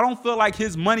Minaj, I don't feel like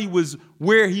his money was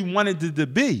where he wanted it to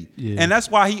be. Yeah. And that's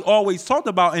why he always talked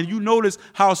about, and you notice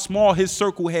how small his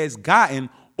circle has gotten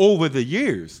over the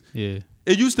years. Yeah.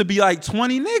 It used to be like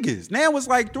 20 niggas. Now it's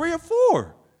like 3 or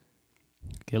 4.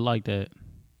 Get like that.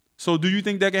 So do you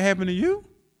think that can happen to you?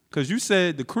 Because you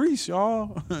said the crease,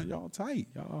 y'all tight.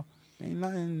 Y'all ain't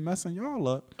nothing messing y'all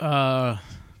up.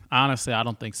 Honestly, I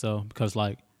don't think so because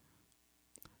like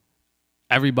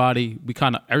everybody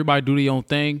do their own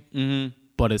thing,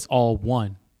 but it's all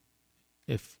one.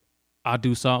 If I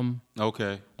do something,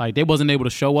 Okay. like they wasn't able to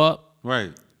show up,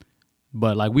 Right.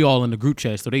 but like we all in the group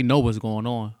chat, so they know what's going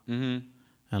on, and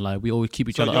like we always keep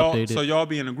each other updated. So y'all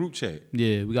be in a group chat.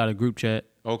 Yeah, we got a group chat.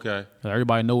 Okay. So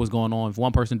everybody know what's going on. If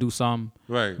one person do something,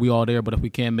 Right. we all there. But if we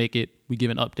can't make it, we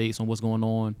giving updates on what's going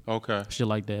on, Okay. shit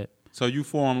like that. So you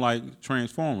form like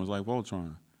Transformers, like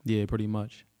Voltron. Yeah, pretty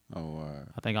much. Oh, all right.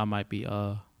 I think I might be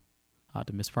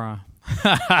Optimus Prime.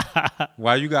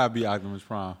 Why you gotta be Optimus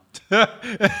Prime?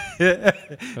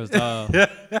 'Cause,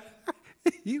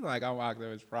 He like, I'm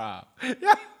Optimus Prime.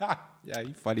 Yeah,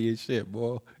 you funny as shit,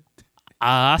 boy.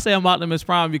 I say I'm Optimus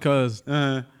Prime because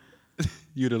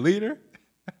You the leader?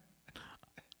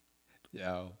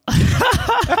 Yo.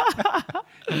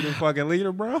 You the fucking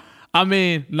leader, bro? I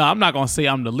mean, no, I'm not gonna say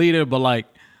I'm the leader, but like,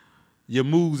 Your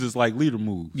moves is like leader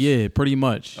moves. yeah, pretty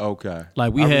much. Okay.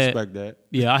 Like I respect that.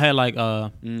 Yeah, I had like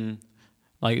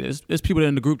like it's people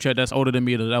in the group chat that's older than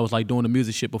me that was like doing the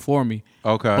music shit before me.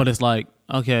 Okay. But it's like,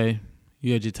 okay,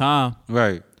 you had your time,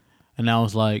 Right. and now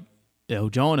it's like, yo,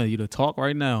 Jonah, you to talk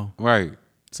right now. Right.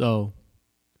 So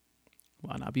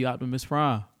why not be Optimus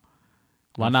Prime?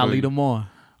 Why not feel lead you. them on?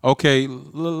 Okay,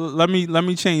 let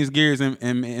me change gears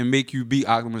and make you beat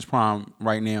Optimus Prime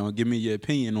right now and give me your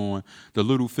opinion on the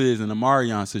Little Fizz and the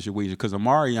Omarion situation, because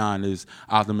Omarion is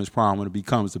Optimus Prime when it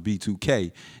becomes the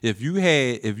B2K. If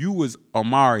you was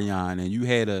Omarion and you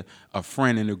had a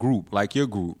friend in the group, like your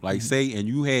group, like say, and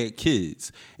you had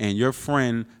kids and your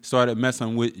friend started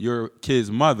messing with your kid's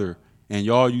mother, and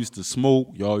y'all used to smoke,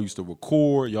 y'all used to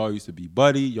record, y'all used to be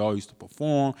buddy, y'all used to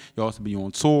perform, y'all used to be on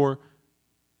tour,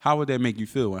 how would that make you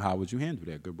feel, and how would you handle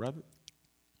that, good brother?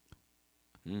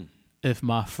 If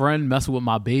my friend messing with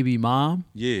my baby mom,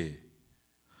 Yeah.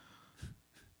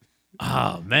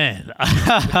 oh man,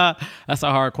 that's a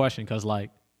hard question because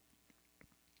like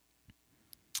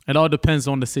it all depends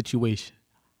on the situation.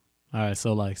 All right,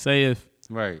 so like say if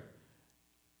Right.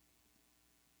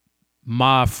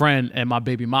 my friend and my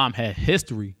baby mom had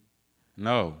history,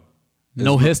 No.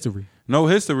 no history. No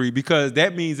history, because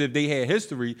that means if they had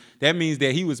history, that means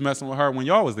that he was messing with her when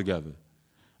y'all was together.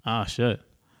 Ah shit,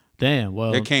 damn.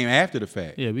 Well, It came after the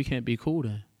fact. yeah, we can't be cool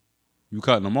then. You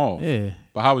cutting them off. Yeah.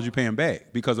 But how would you pay him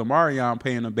back? Because Omarion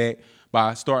paying him back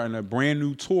by starting a brand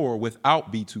new tour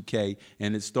without B2K,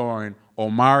 and it's starring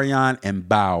Omarion and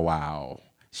Bow Wow.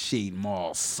 Shade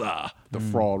Moss, the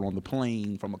fraud on the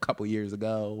plane from a couple years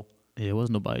ago. Yeah, it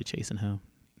wasn't nobody chasing him.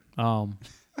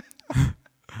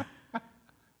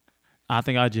 I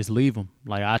think I just leave him.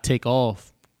 Like I take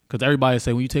off, cause everybody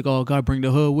say when you take off, gotta bring the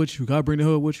hood with you. Gotta bring the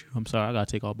hood with you. I'm sorry, I gotta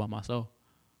take off by myself.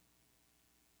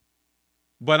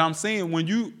 But I'm saying when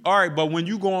you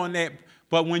go on that,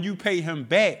 but when you pay him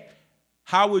back,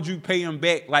 how would you pay him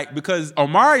back? Like, because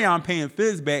Omarion paying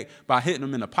Fizz back by hitting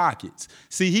him in the pockets.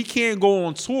 See, he can't go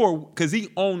on tour because he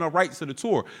owned the rights to the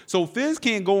tour. So Fizz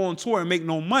can't go on tour and make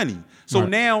no money. So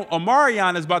now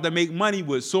Omarion is about to make money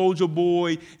with Soulja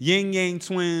Boy, Ying Yang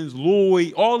Twins,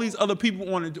 Lloyd, all these other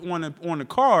people on the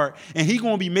card, and he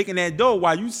gonna be making that dough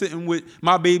while you sitting with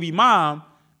my baby mom.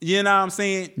 You know what I'm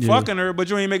saying? Yeah. Fucking her, but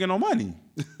you ain't making no money.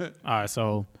 All right,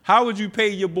 so how would you pay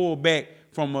your boy back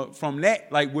from that,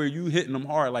 like where you hitting him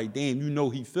hard, like damn, you know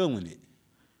he feeling it?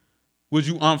 Would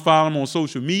you unfollow him on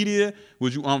social media?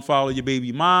 Would you unfollow your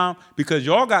baby mom? Because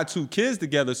y'all got 2 kids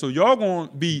together, so y'all gonna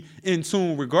be in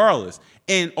tune regardless.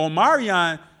 And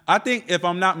Omarion, I think if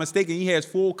I'm not mistaken, he has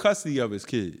full custody of his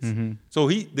kids. Mm-hmm. So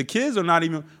the kids are not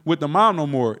even with the mom no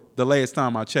more the last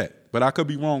time I checked. But I could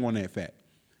be wrong on that fact.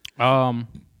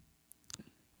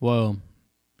 Well,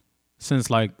 since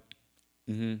like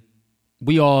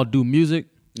we all do music,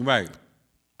 right?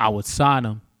 I would sign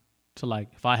them to, like,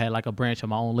 if I had like a branch of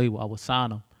my own label, I would sign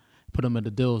them, put them in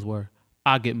the deals where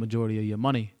I get majority of your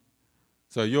money.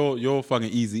 So you're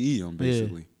fucking Eazy-E them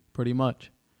basically. Yeah, pretty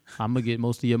much. I'm gonna get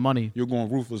most of your money. You're going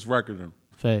Ruthless Record them.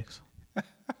 Facts.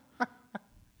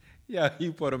 Yeah,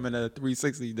 you put them in a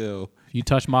 360 deal. If you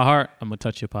touch my heart, I'm gonna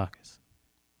touch your pockets.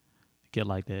 Get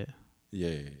like that.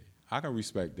 Yeah. I can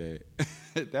respect that.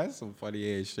 That's some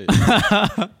funny ass shit.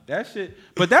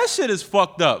 But that shit is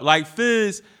fucked up. Like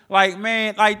Fizz, like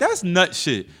man, like that's nut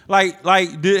shit. Like,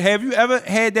 have you ever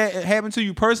had that happen to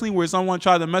you personally, where someone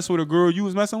tried to mess with a girl you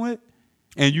was messing with,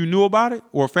 and you knew about it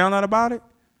or found out about it?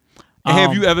 And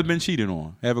have you ever been cheated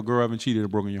on? Have a girl ever cheated or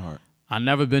broken your heart? I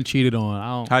never been cheated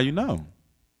on. How you know?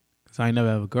 Cause I ain't never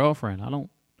have a girlfriend. I don't.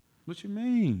 What you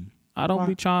mean? I don't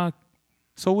be trying.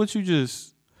 So what you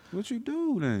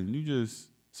do then? You just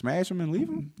smash them and leave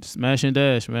them? Smash and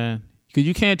dash, man. Because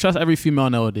you can't trust every female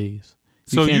nowadays.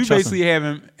 So you basically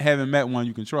haven't met one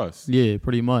you can trust? Yeah,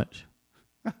 pretty much.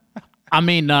 I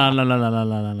mean, no.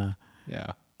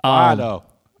 Yeah. Why though?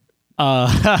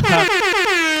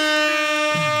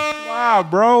 Wow,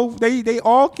 bro. They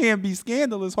all can't be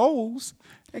scandalous hoes.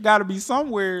 They got to be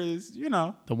somewhere, you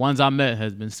know. The ones I met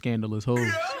has been scandalous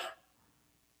hoes.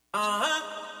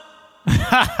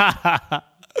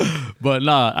 But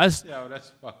nah, that's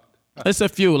fucked. It's a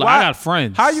few. Like, I got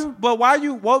friends.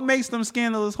 What makes them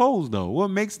scandalous hoes though? What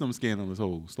makes them scandalous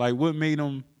hoes? Like what made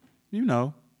them,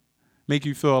 make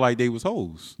you feel like they was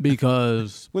hoes?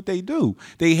 Because what they do?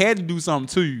 They had to do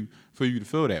something to you for you to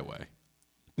feel that way.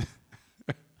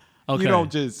 Okay. You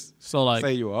don't just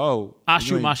say you're a hoe. I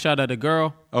shoot my shot at a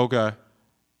girl. Okay.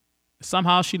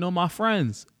 Somehow she know my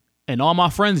friends. And all my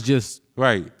friends just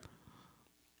right.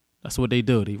 That's what they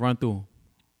do. They run through them.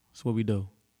 That's what we do.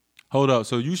 Hold up.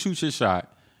 So you shoot your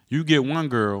shot, you get one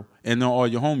girl, and then all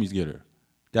your homies get her.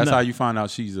 That's how you find out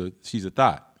she's a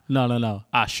thought. No.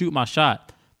 I shoot my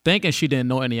shot, thinking she didn't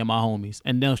know any of my homies,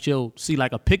 and then she'll see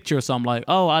like a picture or something like,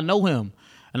 "Oh, I know him,"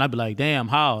 and I'd be like, "Damn,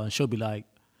 how?" And she'll be like,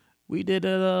 "We did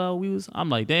it. I'm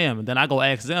like, "Damn," and then I go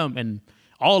ask them, and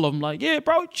all of them like, "Yeah,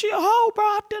 bro, she a hoe, bro.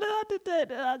 I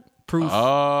did it. Proof.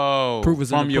 Oh, proof is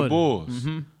from in the your pudding. boys.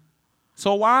 Mm-hmm.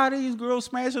 So why are these girls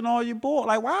smashing all your boys?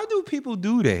 Like, why do people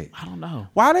do that? I don't know.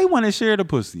 Why they want to share the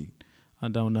pussy? I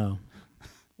don't know.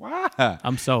 Why?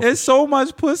 I'm selfish. It's so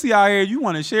much pussy out here. You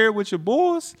want to share it with your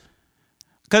boys?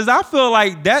 Because I feel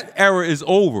like that era is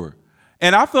over.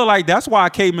 And I feel like that's why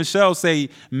K. Michelle say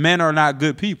men are not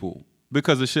good people,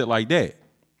 because of shit like that.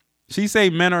 She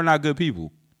say men are not good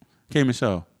people. K.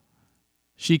 Michelle.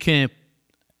 She can't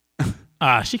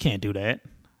do that.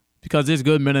 Because there's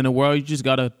good men in the world. You just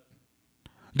got to.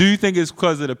 Do you think it's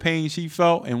because of the pain she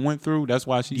felt and went through? That's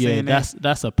why she's saying that?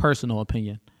 That's a personal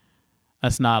opinion.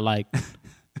 That's not like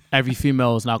every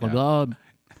female is not going to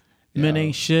be, men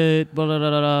ain't shit, blah, blah, blah,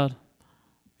 blah.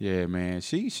 Yeah, man.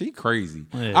 She crazy.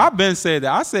 Yeah. I've been said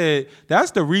that. I said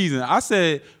that's the reason. I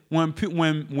said when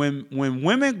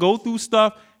women go through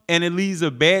stuff and it leaves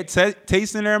a bad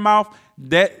taste in their mouth,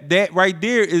 that right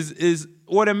there is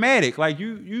automatic. Like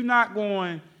you not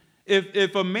going.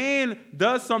 If a man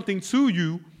does something to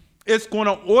you, it's going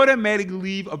to automatically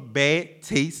leave a bad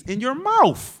taste in your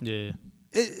mouth. Yeah.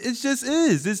 It just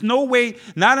is. There's no way,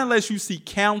 not unless you seek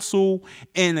counsel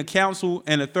and the counsel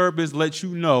and the therapist let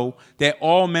you know that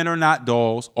all men are not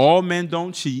dolls. All men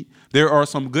don't cheat. There are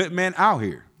some good men out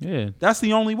here. Yeah. That's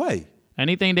the only way.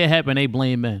 Anything that happen, they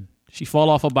blame men. She fall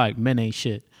off a bike, men ain't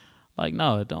shit. Like,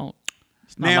 no, it don't.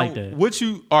 It's not now, like that.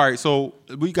 All right, so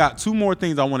we got two more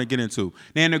things I want to get into.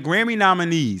 Now, the Grammy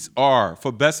nominees are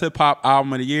for Best Hip Hop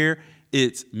Album of the Year.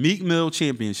 It's Meek Mill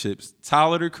Championships,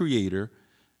 Tyler the Creator,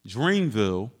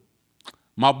 Dreamville,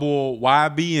 my boy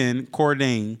YBN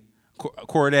Cordae,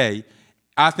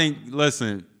 I think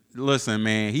listen,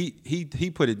 man,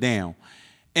 he put it down.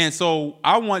 And so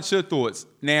I want your thoughts.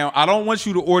 Now, I don't want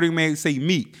you to automatically say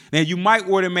Meek. Now, you might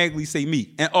automatically say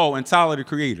Meek. And Tyler, the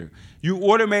Creator. You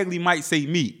automatically might say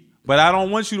Meek. But I don't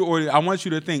want you to I want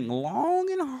you to think long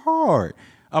and hard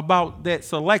about that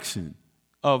selection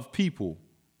of people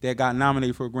that got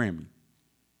nominated for a Grammy.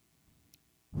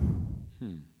 What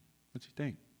you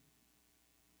think?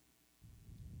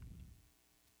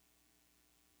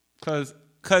 Cause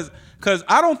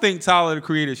I don't think Tyler, the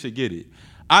Creator, should get it.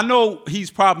 I know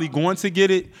he's probably going to get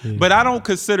it, but I don't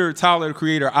consider Tyler, the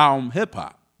Creator album hip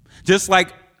hop. Just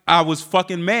like I was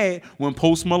fucking mad when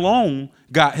Post Malone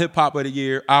got Hip Hop of the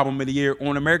Year, Album of the Year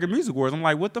on American Music Awards. I'm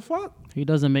like, what the fuck? He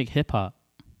doesn't make hip hop.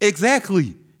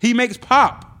 Exactly. He makes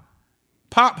pop.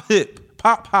 Pop hip.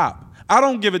 Pop pop. I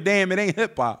don't give a damn. It ain't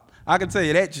hip hop. I can tell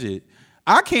you that shit.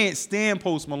 I can't stand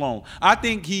Post Malone. I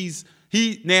think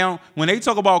now when they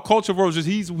talk about culture vultures,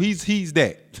 he's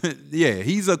that. Yeah,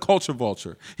 he's a culture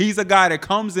vulture. He's a guy that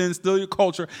comes in, steal your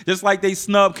culture, just like they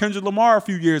snubbed Kendrick Lamar a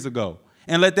few years ago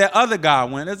and let that other guy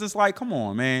win. It's just like, come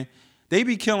on, man. They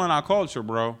be killing our culture,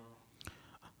 bro.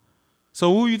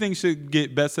 So who you think should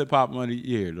get Best Hip Hop of the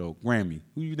Year, though? Grammy.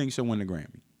 Who you think should win the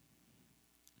Grammy?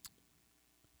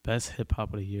 Best Hip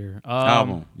Hop of the Year.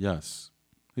 Album, yes.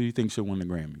 Who you think should win the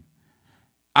Grammy?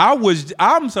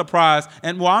 I'm surprised,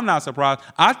 I'm not surprised.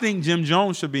 I think Jim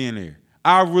Jones should be in there.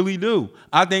 I really do.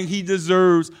 I think he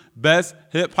deserves Best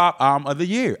Hip Hop Album of the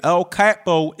Year. El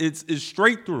Capo is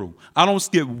straight through. I don't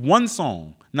skip one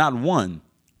song, not one.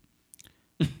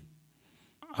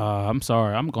 I'm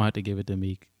sorry. I'm going to have to give it to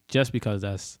Meek just because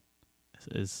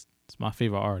it's my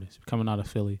favorite artist coming out of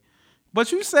Philly.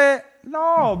 But you said,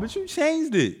 no, but you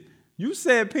changed it. You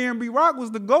said P&B Rock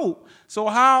was the GOAT. So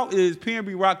how is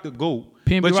P&B Rock the GOAT,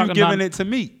 but you giving it to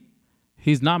Meek?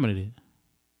 He's nominated.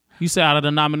 You said out of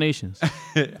the nominations.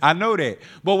 I know that.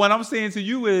 But what I'm saying to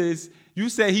you is, you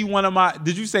said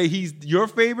did you say he's your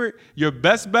favorite, your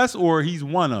best, or he's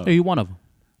one of them? He's one of them.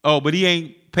 Oh, but he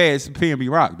ain't past P&B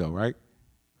Rock though, right?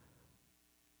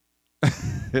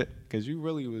 Because you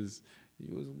was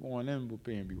going in with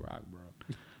P&B Rock, bro.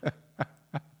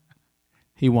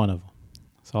 He one of them.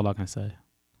 That's all I can say.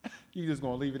 You just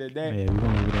gonna leave it at that? Yeah, we're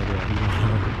gonna leave it at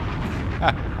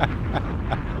that.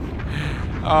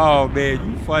 Oh man,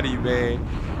 you funny, man.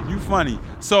 You funny.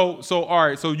 So all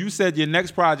right. So you said your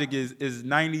next project is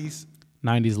 90s.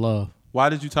 90s Love. Why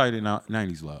did you title it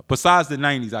 90s Love? Besides the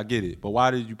 90s, I get it. But why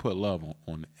did you put love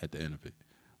on at the end of it?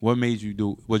 What made you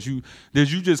do?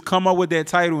 Did you just come up with that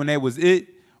title and that was it,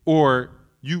 or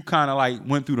you kind of like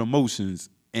went through the motions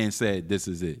and said this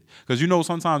is it? Because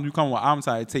sometimes you come with album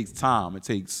title, it takes time, it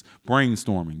takes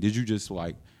brainstorming. Did you just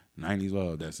like 90s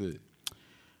Love? That's it.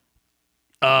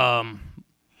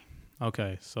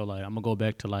 Okay, so like I'm gonna go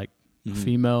back to like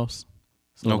females.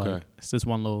 So okay, like, it's just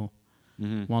one little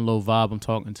vibe I'm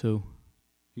talking to.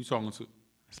 You talking to?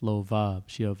 It's a little vibe.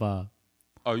 She a vibe.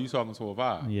 Oh, you talking to a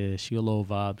vibe? Yeah, she a little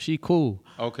vibe. She cool.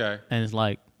 Okay. And it's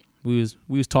like we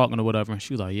was talking or whatever, and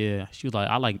she was like, yeah. She was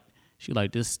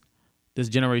like, this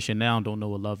generation now don't know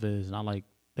what love is, and I like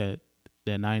that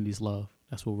 90s love.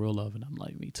 That's what real love, and I'm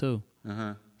like, me too.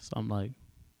 Uh-huh. So I'm like,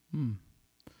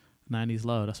 90s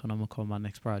love. That's what I'm gonna call my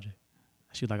next project.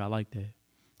 She was like, I like that.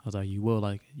 I was like, you will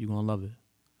like it. You gonna love it.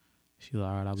 She was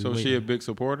like, all right, I'll be waiting. So she a big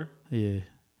supporter? Yeah.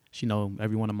 She know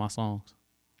every one of my songs.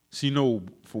 She know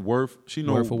for word. She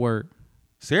know word for word.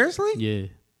 Seriously? Yeah.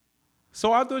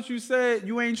 So I thought you said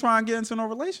you ain't trying to get into no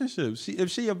relationship.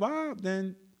 If she a vibe,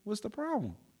 then what's the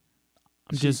problem?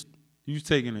 You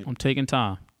taking it? I'm taking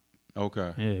time.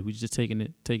 Okay. Yeah, we just taking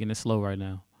it slow right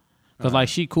now. Cause like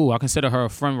she cool. I consider her a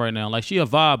friend right now. Like she a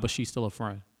vibe, but she's still a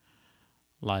friend.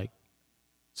 Like.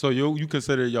 So you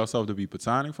consider yourself to be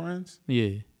platonic friends?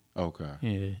 Yeah. Okay.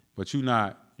 Yeah. But you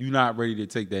not ready to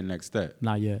take that next step.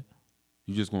 Not yet.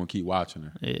 You just gonna keep watching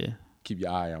her. Yeah. Keep your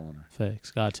eye on her.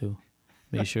 Facts. Got to.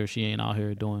 Make sure she ain't out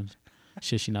here doing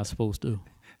shit she not supposed to.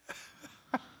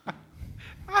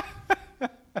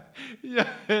 Yeah,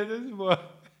 this boy.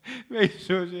 Make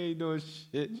sure she ain't doing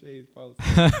shit she ain't supposed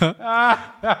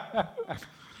to.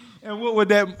 And what would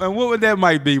that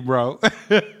might be, bro?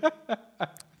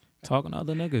 Talking to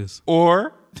other niggas.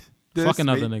 Or fucking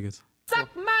other niggas.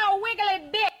 Suck my wiggly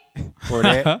dick. Or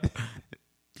that.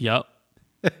 Yup.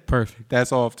 Perfect.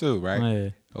 That's off too, right? Yeah.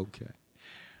 Okay.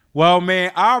 Well,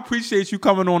 man, I appreciate you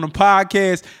coming on the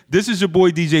podcast. This is your boy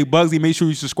DJ Bugsy. Make sure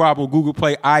you subscribe on Google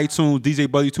Play, iTunes, DJ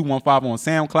Bugsy 215 on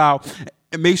SoundCloud.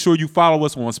 And make sure you follow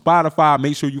us on Spotify.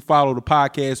 Make sure you follow the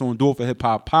podcast on Do It For Hip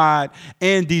Hop Pod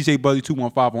and DJ Buzzy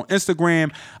 215 on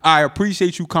Instagram. I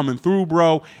appreciate you coming through,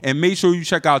 bro. And make sure you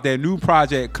check out that new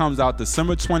project. It comes out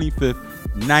December 25th,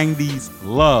 90s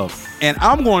Love. And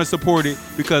I'm going to support it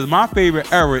because my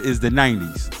favorite era is the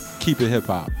 90s. Keep it hip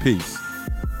hop. Peace.